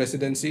a good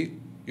residency,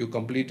 you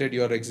completed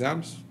your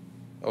exams,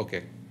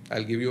 okay,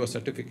 I'll give you a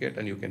certificate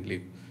and you can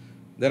leave.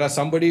 There are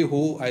somebody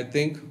who I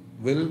think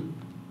will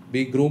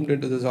be groomed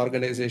into this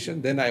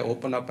organization, then I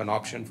open up an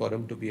option for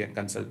him to be a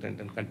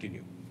consultant and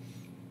continue.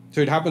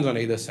 So it happens on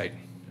either side.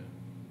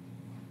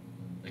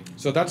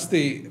 So that's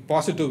the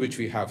positive which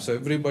we have. So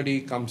everybody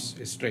comes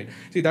trained.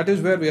 See, that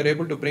is where we are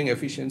able to bring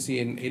efficiency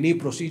in any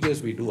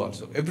procedures we do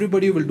also.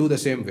 Everybody will do the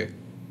same way.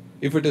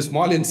 If it is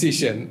small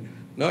incision,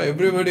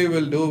 everybody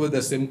will do with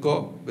the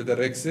Simcoe, with the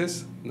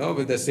Rexis,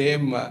 with the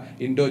same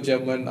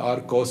Indo-German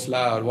or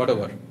Khosla or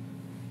whatever.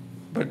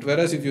 But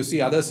whereas if you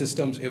see other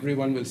systems,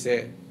 everyone will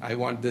say, I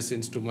want this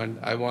instrument,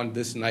 I want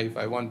this knife,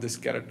 I want this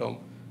keratome.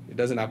 It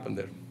doesn't happen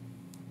there.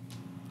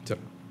 So.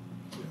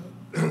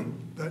 Yeah.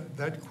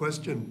 That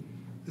question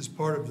is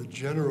part of the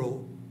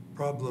general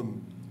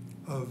problem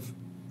of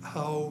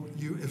how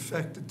you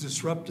effect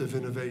disruptive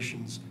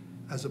innovations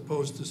as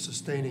opposed to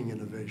sustaining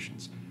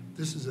innovations.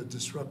 This is a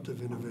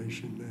disruptive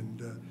innovation,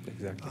 and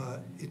exactly.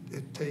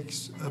 It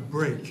takes a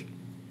break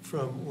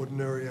from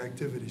ordinary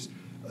activities.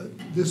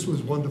 This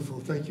was wonderful.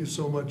 Thank you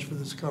so much for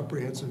this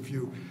comprehensive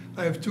view.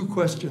 I have 2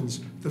 questions.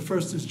 The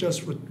first is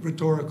just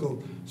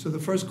rhetorical. So the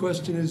first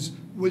question is,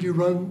 will you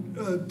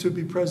run to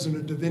be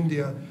president of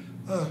India?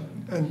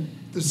 And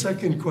the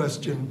second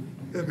question,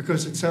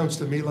 because it sounds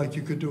to me like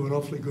you could do an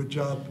awfully good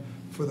job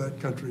for that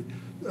country.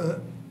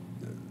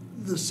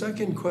 The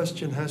second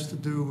question has to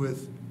do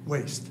with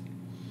waste,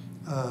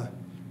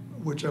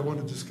 which I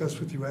want to discuss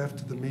with you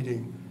after the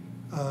meeting.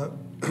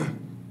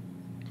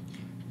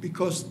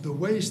 Because the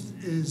waste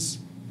is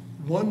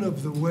one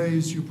of the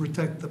ways you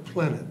protect the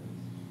planet.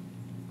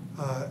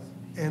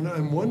 And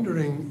I'm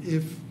wondering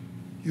if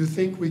you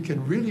think we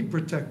can really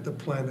protect the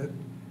planet,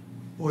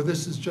 or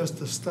this is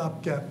just a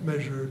stopgap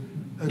measure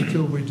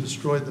until we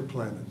destroy the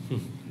planet.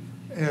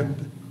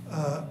 And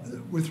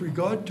with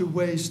regard to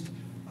waste,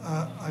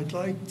 I'd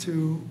like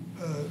to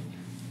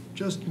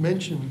just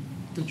mention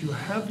that you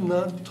have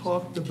not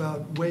talked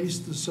about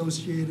waste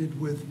associated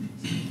with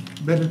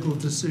medical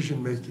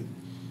decision-making.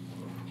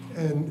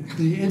 And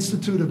the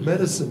Institute of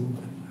Medicine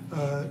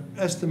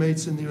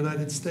estimates in the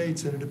United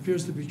States, and it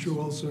appears to be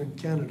true also in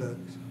Canada,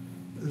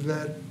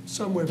 that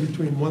somewhere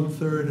between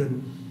 1/3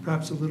 and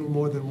perhaps a little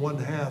more than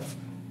 1/2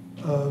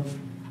 of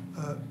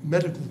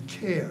medical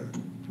care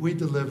we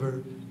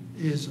deliver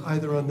is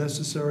either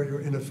unnecessary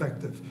or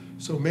ineffective.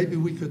 So maybe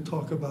we could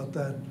talk about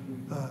that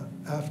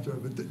after.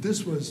 But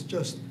this was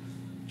just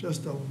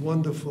a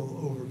wonderful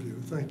overview.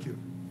 Thank you.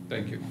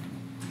 Thank you.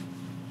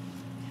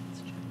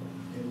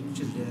 And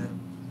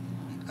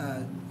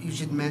you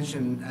should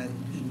mention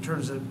in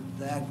terms of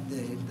that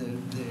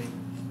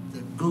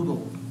the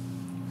Google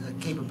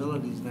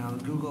capabilities now.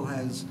 Google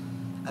has,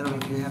 I don't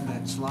know if you have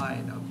that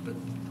slide up, but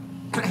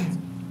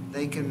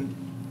they can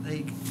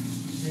take a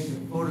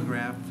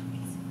photograph.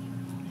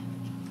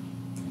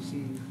 You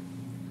see,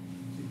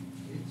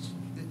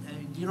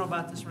 do you know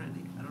about this,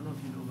 Randy? I don't know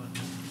if you know about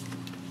this.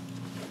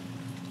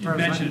 You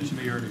mentioned it to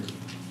me earlier.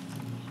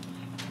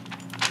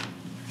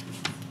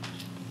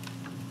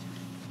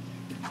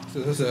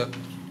 So this is a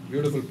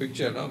beautiful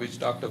picture now, which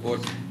talked about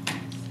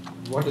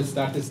what is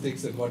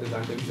statistics and what is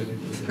artificial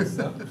intelligence.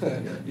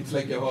 It's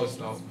like your house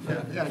now.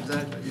 Yeah,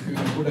 exactly. If you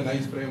can put an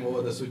ice frame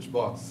over the switch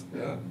box,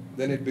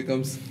 then it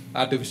becomes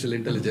artificial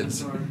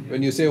intelligence.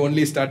 When you say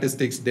only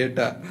statistics,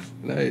 data,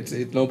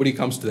 nobody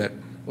comes to that.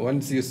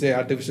 Once you say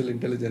artificial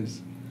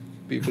intelligence,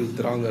 people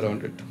throng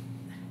around it.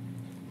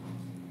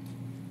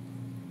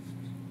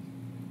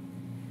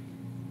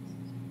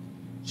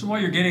 So while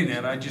you're getting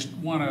that, I just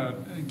want to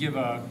give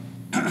a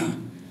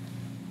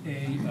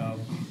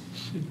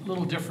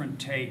little different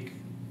take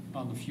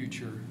on the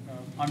future.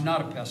 I'm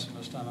not a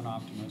pessimist, I'm an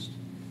optimist.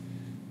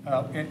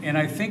 And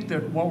I think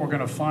that what we're going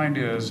to find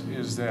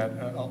is that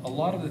a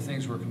lot of the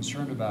things we're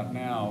concerned about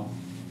now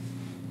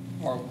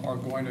are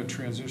going to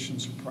transition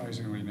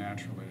surprisingly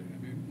naturally.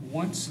 I mean,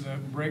 once the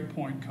break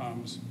point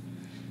comes,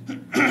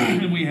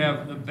 and we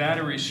have the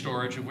battery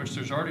storage, of which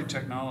there's already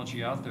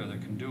technology out there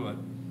that can do it,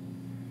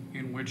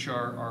 in which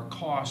our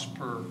cost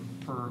per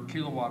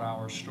kilowatt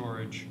hour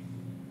storage,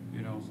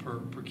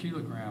 per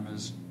kilogram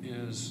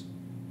is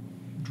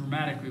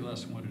dramatically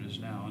less than what it is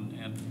now.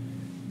 And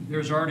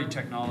there's already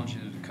technology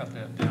to cut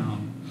that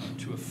down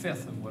to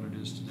 1/5 of what it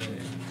is today.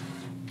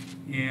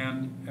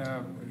 And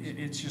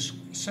it's just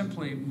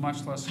simply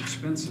much less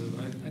expensive.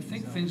 I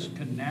think things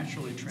can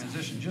naturally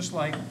transition, just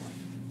like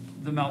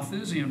the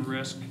Malthusian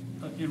risk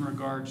in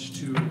regards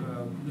to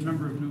the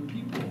number of new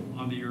people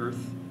on the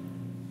earth,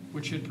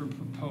 which had been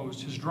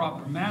proposed, has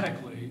dropped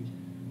dramatically,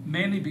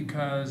 mainly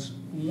because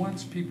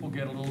once people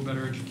get a little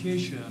better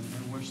education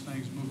in which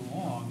things move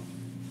along,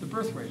 the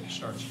birth rate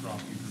starts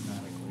dropping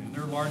dramatically. And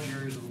there are large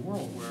areas of the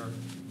world where,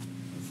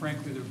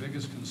 frankly, their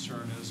biggest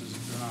concern is that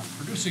they're not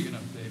producing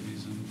enough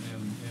babies, and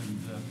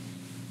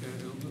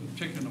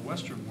particularly in the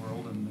Western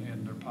world,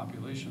 and their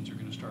populations are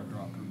going to start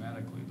dropping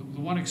dramatically.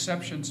 The one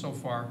exception so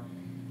far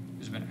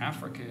has been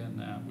Africa in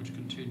that, which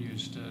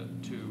continues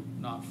to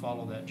not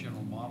follow that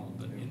general model.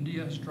 But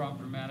India has dropped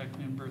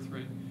dramatically in birth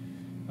rate.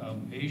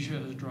 Asia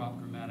has dropped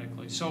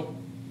dramatically. So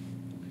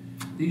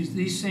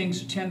these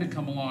things tend to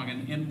come along.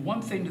 And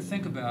one thing to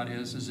think about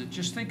is that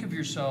just think of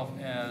yourself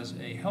as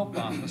a health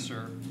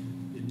officer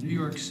in New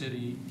York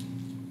City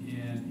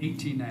in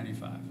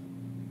 1895.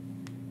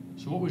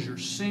 So what was your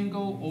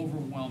single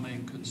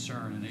overwhelming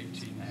concern in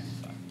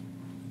 1895?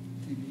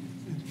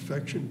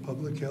 Infection,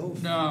 public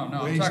health. No,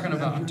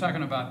 I'm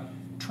talking about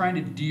trying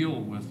to deal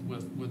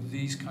with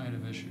these kind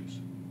of issues.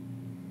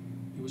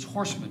 It was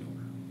horse manure.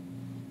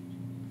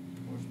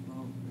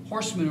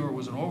 Horse manure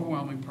was an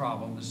overwhelming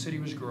problem. The city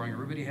was growing.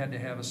 Everybody had to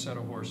have a set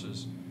of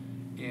horses.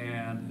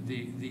 And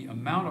the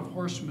amount of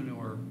horse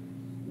manure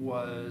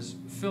was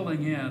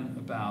filling in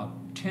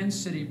about 10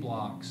 city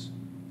blocks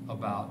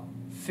about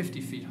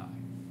 50 feet high.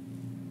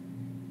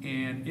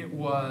 And it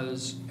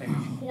was a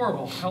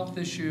horrible health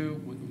issue.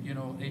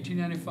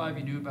 1895,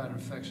 you knew about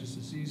infectious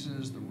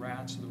diseases, the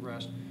rats and the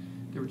rest.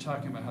 They were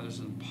talking about how this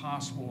is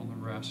impossible and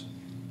the rest.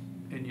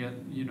 And yet,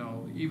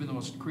 even though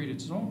it's created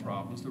its own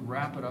problems, the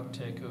rapid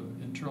uptake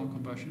of internal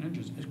combustion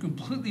engines has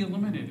completely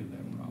eliminated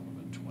that problem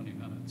in 20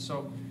 minutes.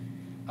 So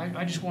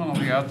I just want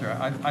to lay out there.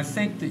 I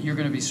think that you're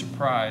going to be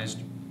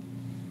surprised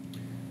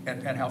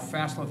at how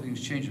fast a lot of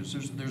things changes.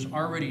 There's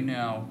already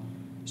now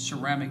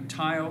ceramic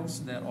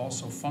tiles that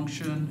also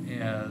function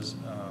as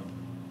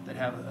that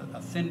have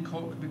a thin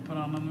coat could be put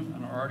on them,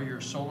 and already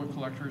are solar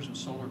collectors and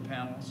solar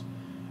panels.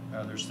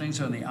 There's things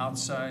on the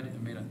outside. I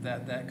mean,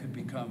 that could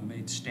become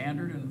made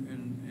standard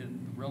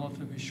in a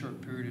relatively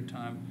short period of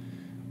time.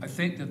 I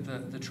think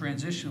that the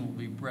transition will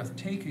be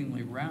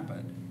breathtakingly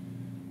rapid,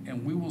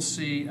 and we will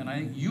see, and I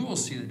think you will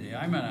see the day.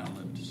 I may not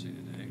live to see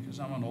the day because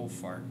I'm an old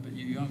fart, but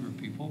you younger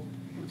people,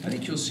 I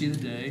think you'll see the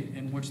day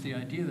in which the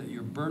idea that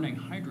you're burning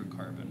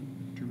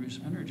hydrocarbon to produce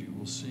energy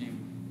will seem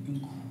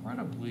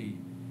incredibly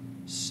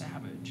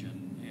savage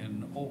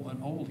and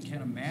old. You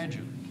can't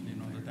imagine,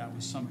 that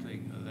was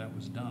something that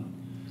was done.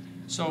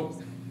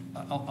 So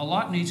a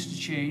lot needs to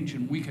change,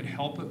 and we could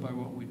help it by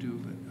what we do,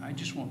 but I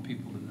just want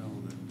people to know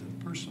that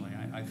personally,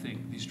 I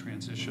think these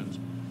transitions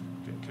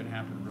can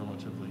happen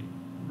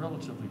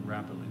relatively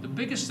rapidly. The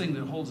biggest thing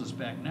that holds us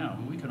back now,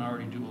 and we can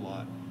already do a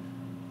lot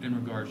in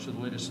regards to the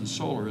latest in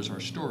solar, is our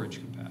storage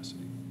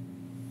capacity.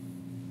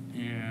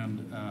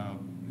 And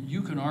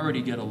you can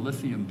already get a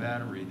lithium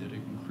battery that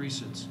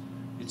increases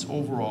its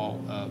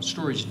overall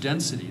storage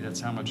density.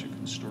 That's how much it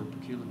can store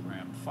per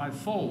kilogram,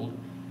 5-fold,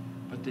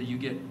 but then you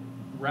get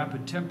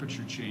rapid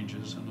temperature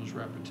changes, and those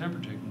rapid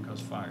temperature can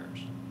cause fires.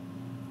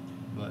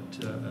 But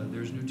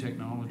there's new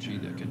technology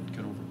that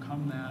can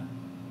overcome that.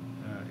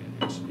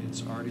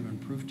 It's already been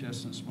proof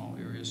tested in small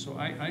areas. So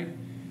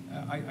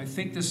I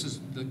think this is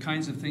the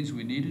kinds of things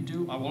we need to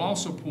do. I will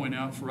also point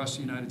out for us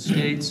in the United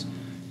States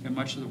and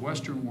much of the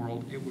Western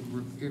world, it would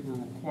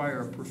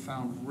require a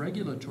profound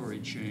regulatory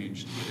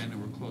change to get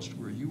anywhere close to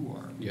where you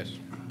are. Yes.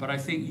 But I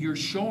think you're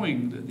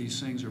showing that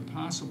these things are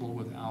possible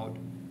without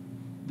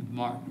the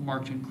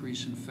marked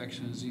increase in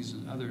infectious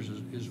diseases and others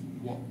is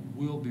what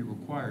will be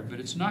required. But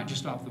it's not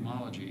just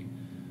ophthalmology.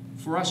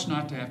 For us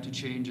not to have to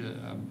change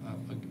a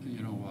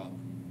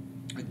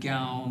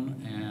gown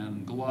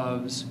and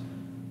gloves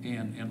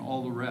and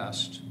all the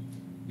rest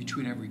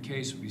between every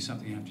case would be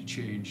something you have to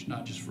change,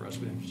 not just for us,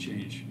 but have to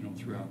change,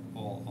 throughout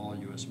all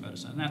U.S.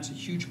 medicine. And that's a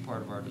huge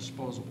part of our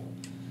disposable.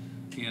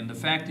 And the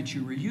fact that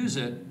you reuse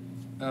it,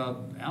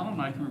 Alan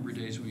and I can remember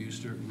days we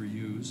used to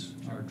reuse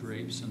our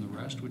drapes and the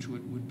rest, which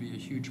would be a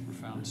huge,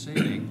 profound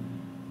saving.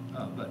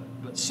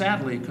 But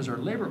sadly, because our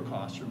labor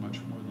costs are much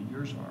more than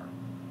yours are,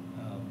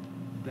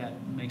 that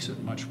makes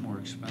it much more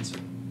expensive.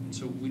 And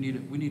so we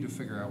need to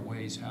figure out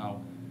ways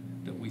how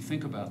that we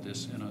think about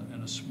this in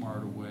a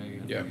smarter way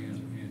and to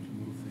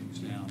move things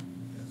down.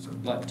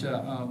 But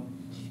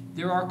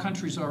there are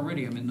countries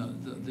already. I mean,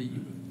 the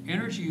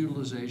energy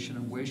utilization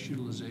and waste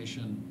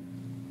utilization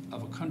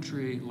of a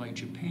country like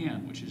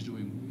Japan, which is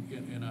doing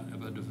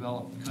of a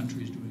developed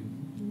country, is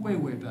doing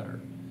way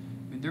better.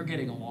 I mean, they're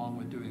getting along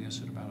with doing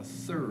this at about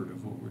 1/3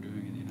 of what we're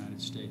doing in the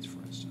United States,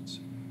 for instance.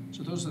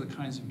 So those are the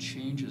kinds of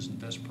changes and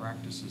best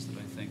practices that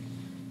I think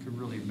could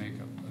really make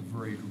a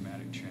very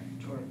dramatic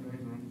change.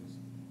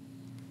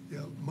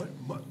 Yeah,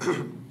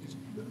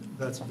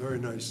 that's a very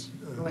nice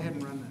Go ahead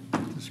and run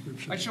that.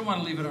 description. I just don't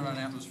want to leave it on an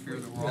atmosphere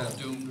that we're all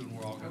doomed and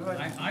we're all going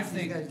to.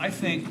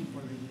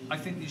 I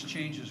think these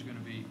changes are going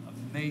to be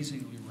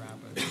amazingly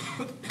rapid.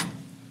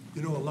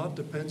 A lot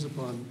depends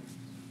upon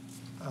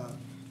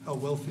how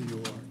wealthy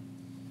you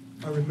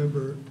are. I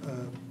remember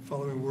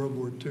following World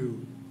War II,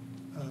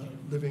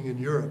 living in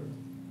Europe.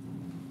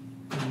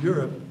 In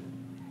Europe,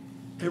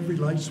 every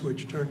light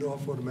switch turned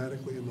off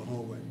automatically in the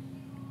hallway.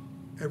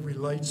 Every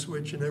light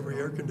switch and every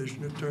air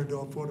conditioner turned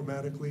off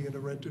automatically in a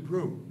rented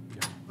room,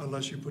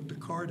 unless you put the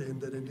card in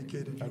that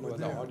indicated you were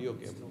there. Audio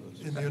cable.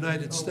 In the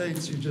United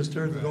States, you just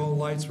heard that all the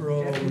lights were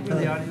on all the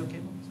time. The audio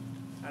cables?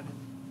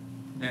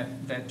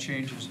 That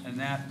changes,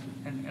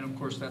 and of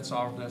course that's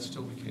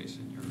still the case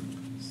in Europe.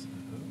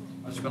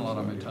 I spent a lot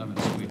of my time in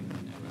Sweden.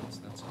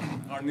 That's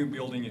Our new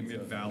building at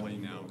Mid Valley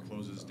now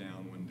closes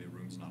down when the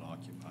room's not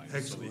occupied.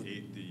 Excellent. So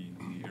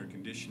the air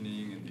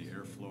conditioning and the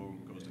airflow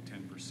goes to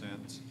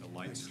 10%. The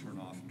lights turn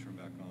off and turn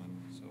back on.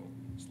 So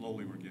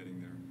slowly we're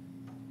getting there.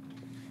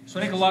 So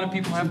I think a lot of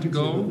people have to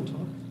go.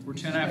 We're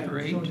 10 after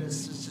 8.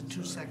 It's a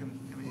 2-second.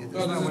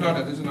 No,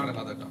 this is not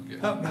another talk.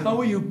 Yeah. How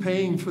are you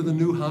paying for the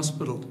new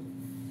hospital?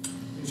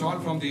 It's all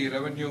from the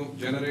revenue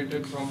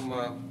generated from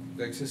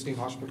the existing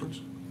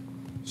hospitals.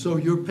 So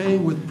you're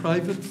paying with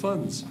private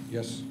funds?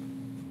 Yes,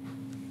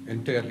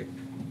 entirely.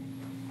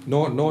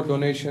 No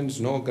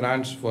donations, no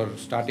grants for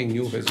starting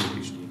new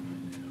facilities.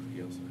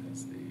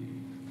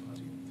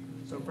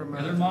 So from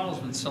Their model's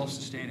been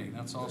self-sustaining.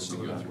 That's also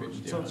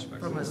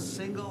from a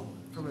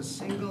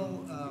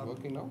single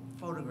Working now?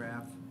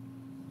 photograph,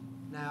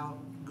 now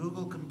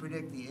Google can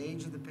predict the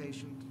age of the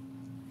patient,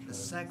 the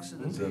sex of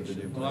the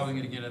patient, Well, I'm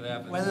going to get at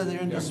that. But whether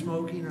they're into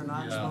smoking or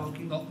not yeah.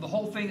 smoking. The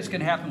whole thing is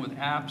going to happen with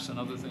apps and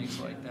other things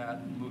like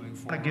that moving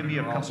forward. I'll give you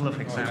a We're couple also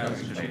of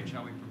examples going to today. change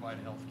how we provide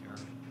healthcare.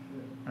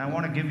 And I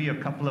want to give you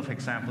a couple of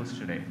examples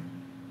today.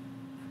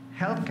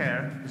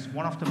 Healthcare is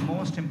one of the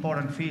most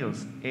important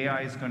fields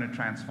AI is going to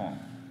transform.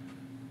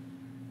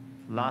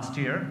 Last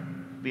year,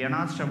 we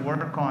announced our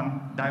work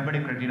on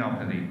diabetic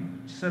retinopathy,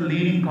 which is a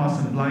leading cause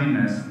of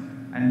blindness,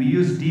 and we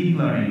use deep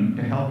learning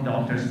to help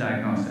doctors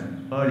diagnose it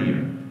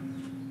earlier.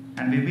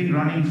 And we've been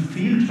running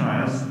field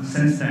trials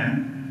since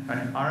then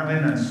at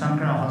Aravind and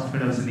Sankara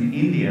hospitals in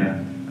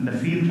India, and the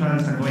field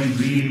trials are going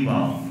really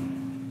well.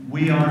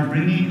 We are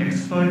bringing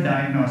expert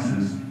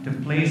diagnosis to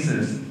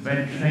places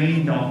where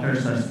trained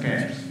doctors are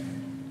scarce.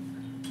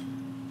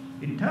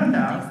 It turned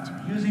out,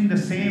 using the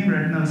same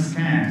retinal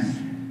scans,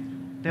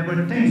 there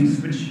were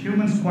things which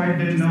humans quite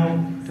didn't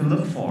know to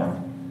look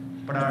for,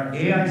 but our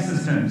AI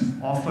systems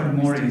offered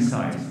more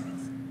insights.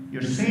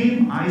 Your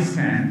same eye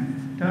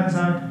scan turns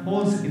out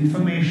holds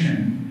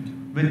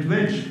information with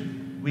which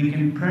we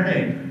can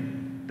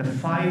predict the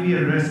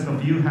 5-year risk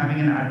of you having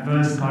an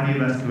adverse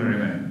cardiovascular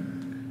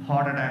event,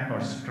 heart attack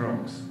or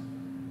strokes.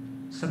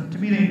 So to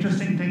me, the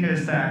interesting thing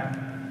is that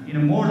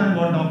more than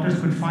what doctors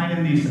could find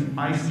in these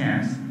eye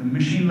scans, the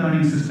machine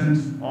learning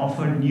systems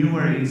offered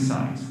newer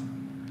insights.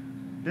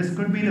 This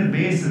could be the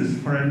basis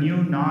for a new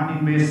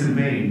non-invasive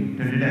way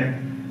to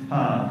detect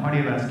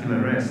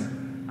cardiovascular risk.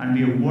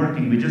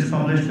 and we just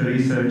published the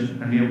research,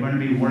 and we are going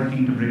to be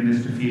working to bring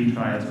this to field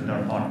trials with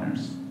our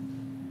partners.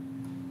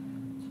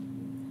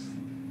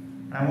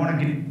 I want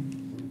to give.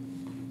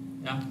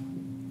 Yeah,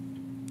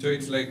 So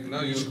it's like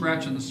now you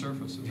scratching the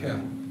surface of yeah.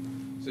 that.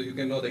 So you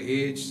can know the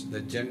age, the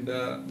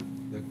gender,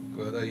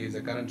 whether he is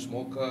a current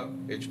smoker,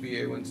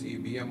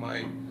 HbA1c,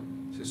 BMI,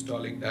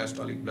 systolic,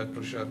 diastolic blood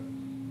pressure,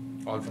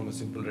 all from a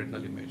simple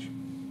retinal image.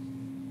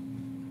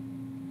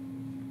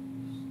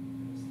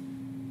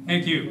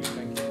 Thank you.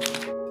 Thank you.